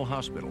to the mental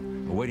hospital,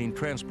 awaiting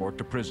transport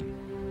to prison.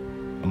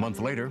 A month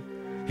later,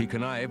 he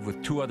connived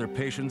with 2 other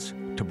patients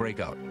to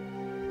break out.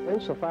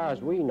 Insofar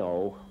as we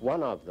know,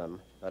 one of them,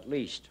 at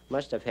least,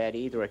 must have had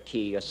either a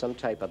key or some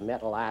type of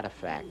metal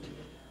artifact,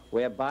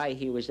 whereby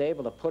he was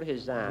able to put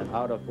his arm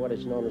out of what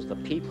is known as the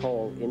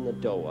peephole in the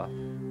door.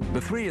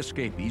 The 3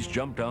 escapees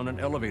jumped down an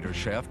elevator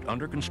shaft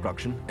under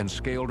construction and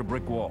scaled a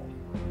brick wall.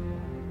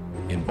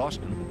 In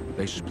Boston,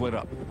 they split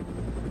up.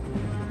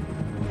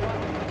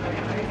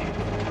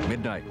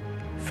 Midnight,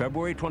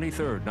 February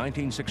 23rd,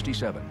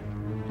 1967.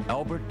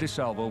 Albert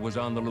Desalvo was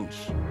on the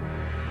loose.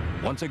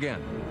 Once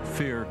again,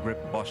 fear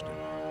gripped Boston.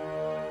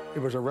 It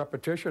was a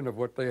repetition of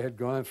what they had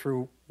gone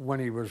through when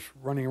he was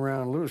running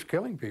around loose,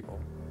 killing people.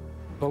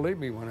 Believe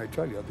me when I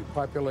tell you, the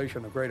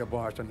population of Greater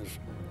Boston is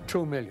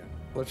 2 million.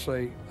 Let's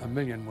say 1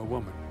 million were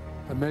women.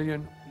 1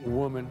 million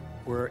women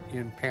were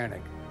in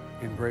panic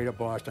in Greater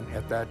Boston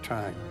at that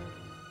time.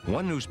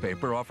 One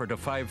newspaper offered a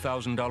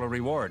 $5,000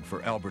 reward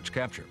for Albert's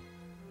capture.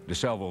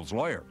 Desalvo's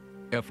lawyer,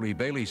 F. Lee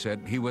Bailey, said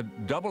he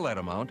would double that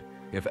amount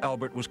if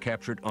Albert was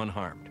captured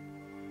unharmed.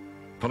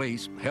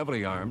 Police,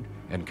 heavily armed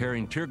and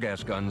carrying tear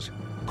gas guns,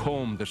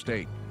 combed the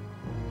state.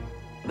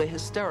 The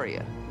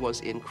hysteria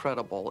was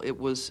incredible. It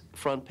was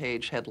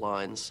front-page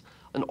headlines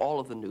in all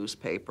of the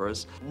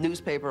newspapers.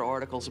 Newspaper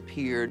articles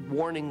appeared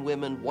warning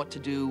women what to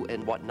do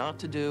and what not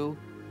to do.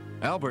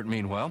 Albert,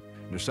 meanwhile,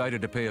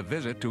 decided to pay a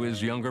visit to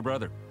his younger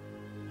brother.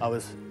 I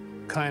was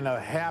kind of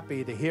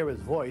happy to hear his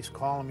voice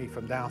calling me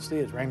from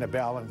downstairs, rang the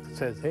bell and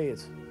says, "Hey,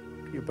 it's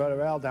your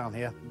brother Al down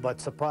here," but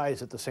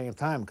surprised at the same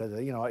time because,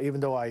 you know, even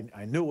though I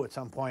knew at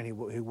some point he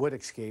would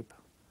escape,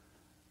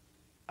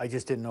 I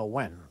just didn't know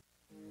when.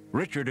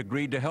 Richard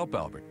agreed to help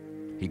Albert.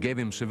 He gave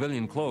him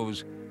civilian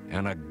clothes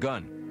and a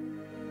gun.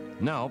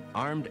 Now,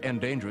 armed and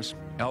dangerous,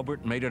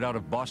 Albert made it out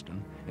of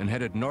Boston and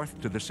headed north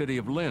to the city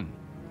of Lynn,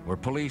 where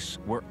police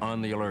were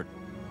on the alert.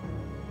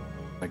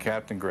 The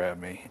captain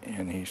grabbed me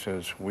and he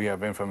says, "We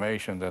have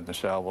information that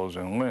Desalvo's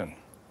in Lynn."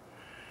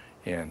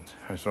 And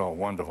I said, "Oh,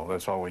 wonderful,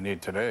 that's all we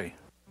need today."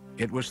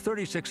 It was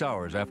 36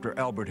 hours after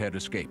Albert had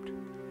escaped.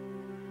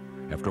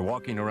 After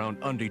walking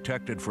around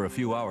undetected for a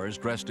few hours,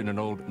 dressed in an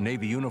old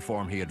Navy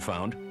uniform he had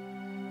found,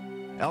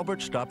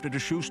 Albert stopped at a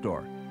shoe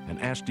store and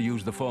asked to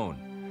use the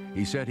phone.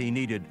 He said he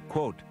needed,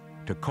 quote,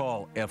 to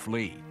call F.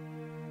 Lee.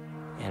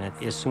 And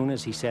as soon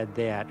as he said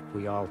that,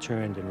 we all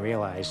turned and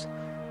realized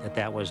that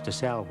that was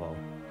Desalvo.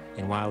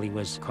 And while he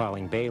was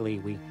calling Bailey,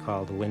 we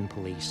called the Lynn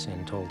police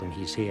and told them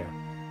he's here.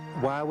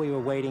 While we were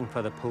waiting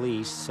for the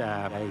police,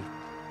 I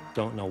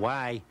don't know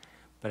why,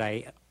 but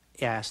I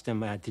asked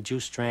him, did you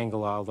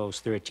strangle all those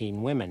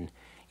 13 women?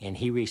 And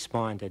he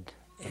responded,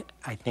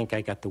 I think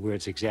I got the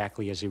words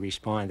exactly as he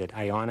responded,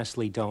 I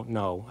honestly don't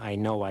know. I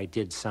know I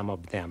did some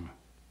of them.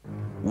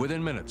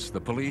 Within minutes,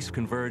 the police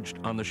converged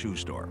on the shoe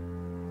store.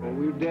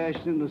 We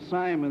dashed into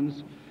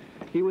Simon's.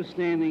 He was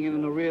standing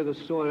in the rear of the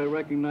store. I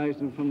recognized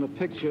him from the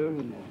picture.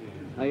 And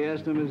I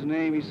asked him his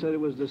name. He said it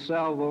was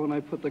Desalvo, and I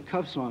put the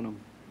cuffs on him.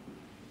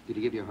 Did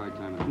he give you a hard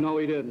time? No,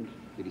 he didn't.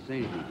 Did he say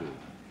anything to you?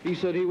 He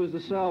said he was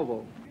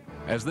Desalvo.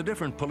 As the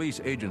different police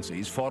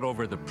agencies fought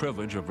over the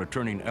privilege of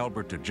returning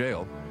Albert to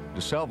jail,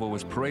 Desalvo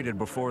was paraded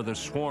before the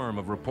swarm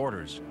of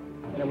reporters.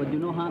 That would do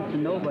no harm to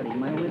nobody.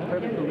 My only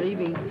purpose of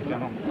leaving is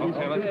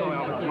Okay, let's go,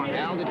 Albert. Come on.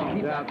 Al, did you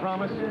keep that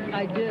promise?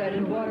 I did. I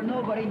didn't bother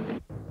nobody.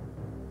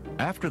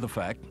 After the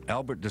fact,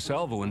 Albert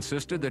Desalvo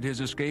insisted that his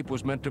escape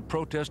was meant to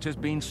protest his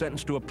being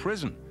sentenced to a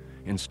prison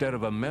instead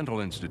of a mental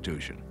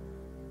institution.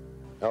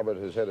 Albert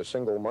has had a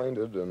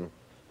single-minded and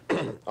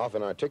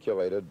often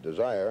articulated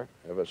desire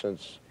ever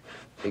since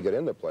he got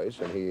in the place,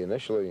 and he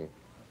initially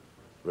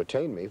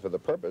retained me for the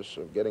purpose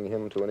of getting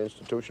him to an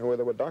institution where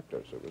there were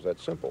doctors. It was that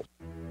simple.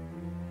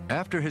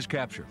 After his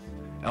capture,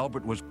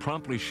 Albert was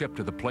promptly shipped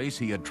to the place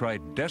he had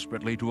tried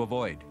desperately to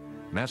avoid,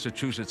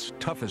 Massachusetts'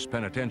 toughest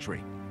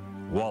penitentiary,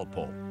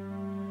 Walpole.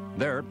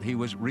 There, he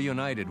was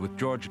reunited with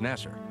George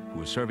Nassar, who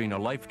was serving a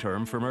life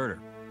term for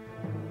murder.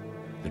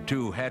 The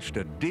two hatched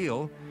a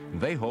deal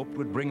they hoped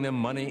would bring them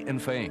money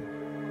and fame.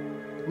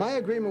 My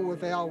agreement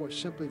with Al was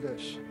simply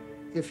this.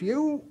 If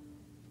you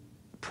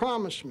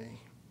promise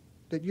me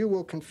that you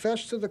will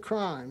confess to the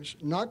crimes,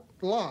 not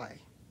lie,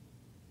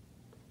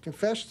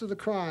 confess to the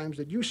crimes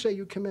that you say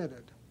you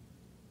committed,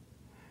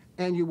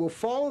 and you will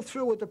follow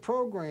through with the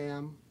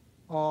program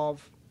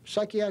of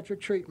psychiatric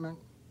treatment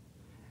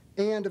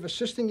and of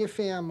assisting your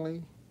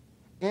family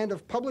and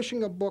of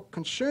publishing a book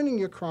concerning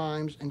your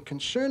crimes and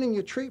concerning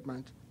your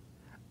treatment,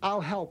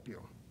 I'll help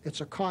you.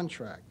 It's a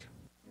contract.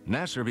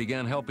 Nassar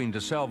began helping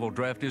Desalvo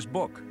draft his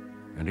book,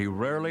 and he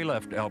rarely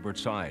left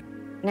Albert's side.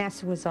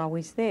 Nassar was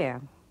always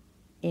there,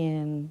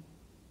 and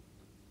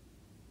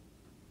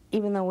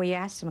even though we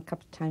asked him a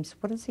couple of times,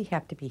 what does he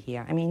have to be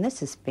here? I mean,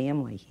 this is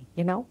family,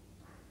 you know?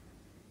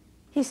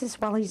 He says,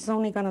 well, he's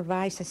only going to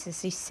advise. I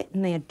says, he's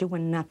sitting there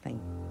doing nothing.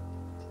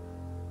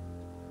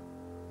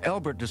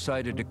 Albert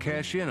decided to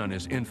cash in on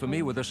his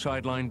infamy with a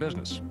sideline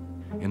business.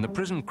 In the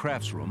prison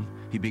crafts room,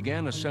 he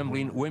began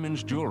assembling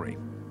women's jewelry.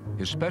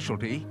 His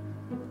specialty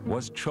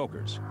was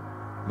chokers.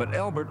 But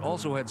Albert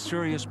also had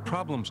serious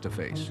problems to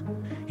face.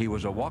 He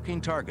was a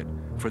walking target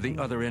for the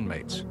other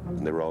inmates.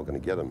 And they were all going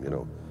to get him, you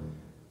know.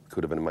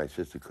 Could have been my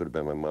sister, could have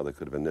been my mother,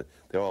 could have been this.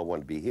 They all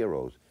wanted to be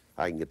heroes.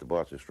 I can get the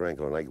Boston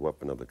Strangler and I go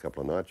up another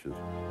couple of notches.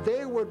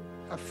 They would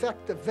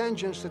affect the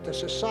vengeance that the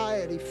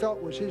society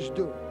felt was his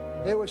due.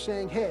 They were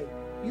saying, hey,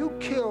 you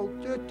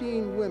killed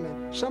 13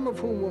 women, some of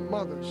whom were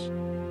mothers,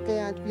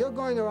 and you're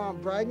going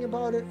around bragging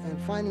about it and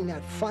finding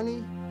that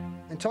funny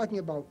and talking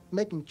about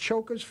making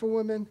chokers for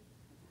women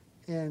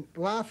and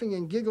laughing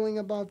and giggling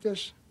about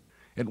this.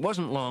 It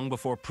wasn't long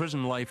before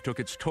prison life took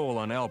its toll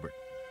on Albert.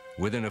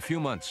 Within a few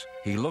months,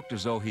 he looked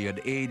as though he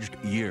had aged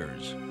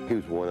years. He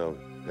was worn out,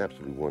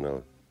 absolutely worn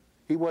out.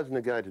 He wasn't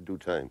a guy to do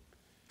time.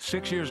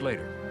 6 years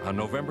later, on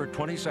November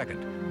 22nd,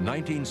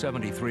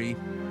 1973,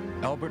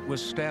 Albert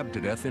was stabbed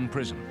to death in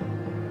prison.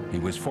 He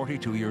was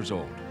 42 years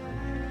old.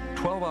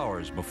 12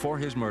 hours before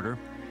his murder,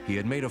 he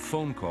had made a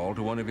phone call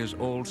to one of his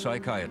old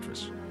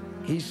psychiatrists.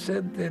 He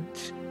said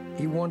that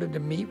he wanted to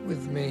meet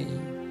with me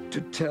to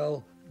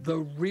tell the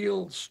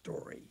real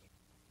story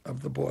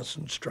of the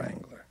Boston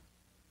Strangler.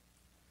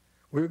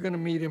 We were going to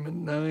meet him at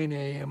 9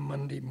 a.m.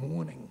 Monday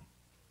morning.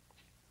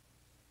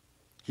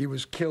 He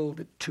was killed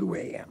at 2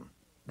 a.m.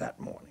 that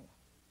morning.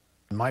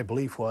 My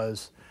belief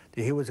was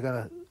that he was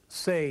going to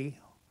say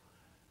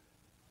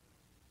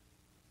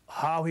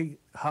how he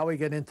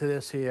got into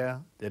this here,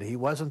 that he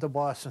wasn't the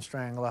Boston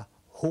Strangler,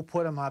 who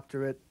put him up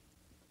to it,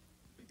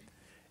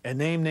 and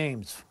name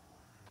names.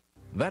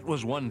 That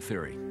was one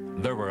theory.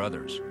 There were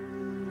others.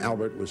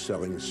 Albert was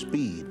selling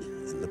speed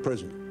in the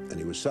prison, and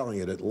he was selling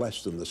it at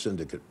less than the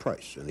syndicate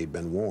price, and he'd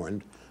been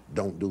warned,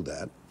 don't do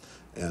that.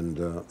 And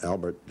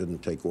Albert didn't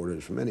take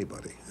orders from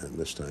anybody, and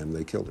this time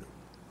they killed him.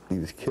 He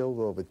was killed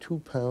over 2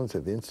 pounds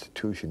of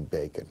institution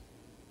bacon.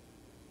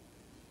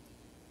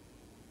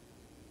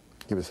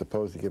 He was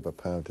supposed to give a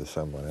pound to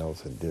someone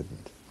else and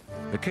didn't.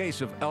 The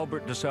case of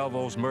Albert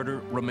Desalvo's murder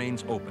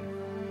remains open,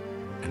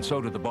 and so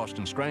do the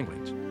Boston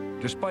Stranglings.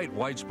 Despite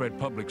widespread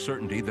public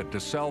certainty that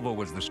Desalvo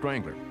was the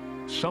Strangler,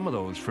 some of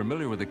those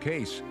familiar with the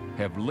case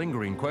have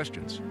lingering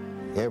questions.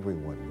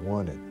 Everyone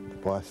wanted the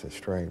Boston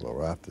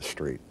Strangler off the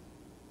street.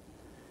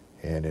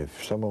 And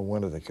if someone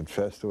wanted to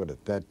confess to it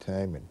at that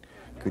time and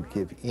could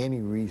give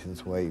any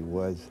reasons why he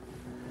was,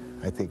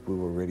 I think we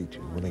were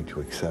willing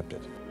to accept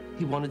it.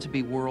 He wanted to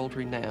be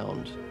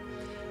world-renowned.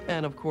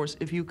 And of course,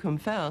 if you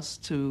confess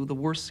to the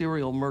worst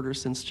serial murder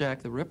since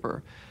Jack the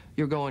Ripper,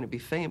 you're going to be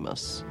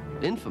famous,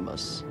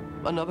 infamous.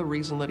 Another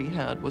reason that he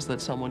had was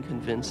that someone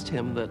convinced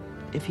him that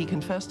if he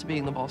confessed to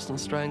being the Boston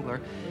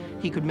Strangler,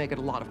 he could make it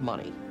a lot of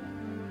money.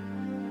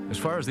 As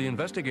far as the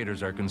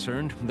investigators are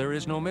concerned, there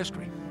is no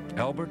mystery.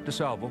 Albert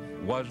Desalvo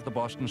was the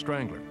Boston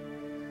Strangler.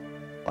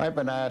 I've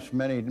been asked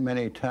many,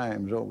 many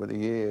times over the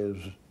years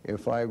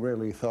if I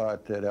really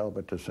thought that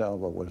Albert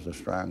Desalvo was the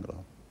Strangler.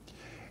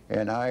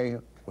 And I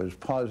was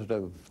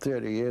positive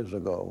 30 years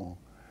ago,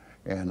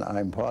 and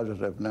I'm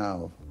positive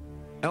now.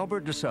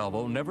 Albert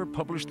Desalvo never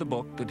published the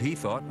book that he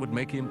thought would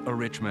make him a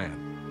rich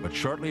man. But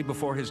shortly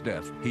before his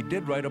death, he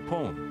did write a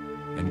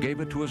poem and gave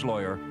it to his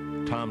lawyer,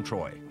 Tom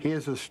Troy.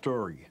 Here's a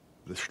story,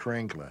 The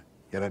Strangler,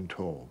 yet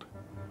untold.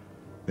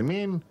 The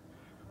man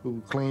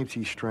who claims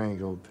he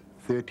strangled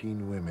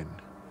 13 women,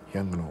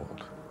 young and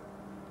old.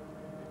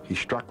 He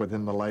struck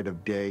within the light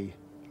of day,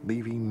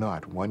 leaving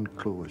not one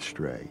clue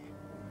astray.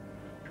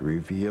 To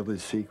reveal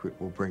his secret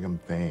will bring him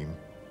fame,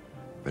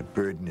 but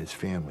burden his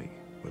family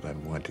with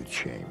unwanted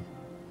shame.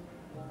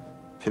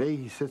 Today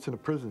he sits in a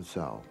prison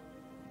cell,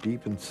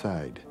 deep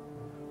inside,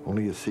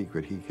 only a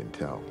secret he can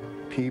tell.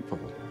 People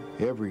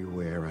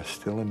everywhere are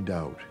still in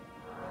doubt.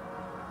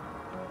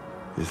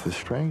 Is the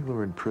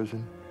Strangler in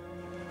prison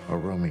or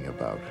roaming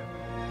about?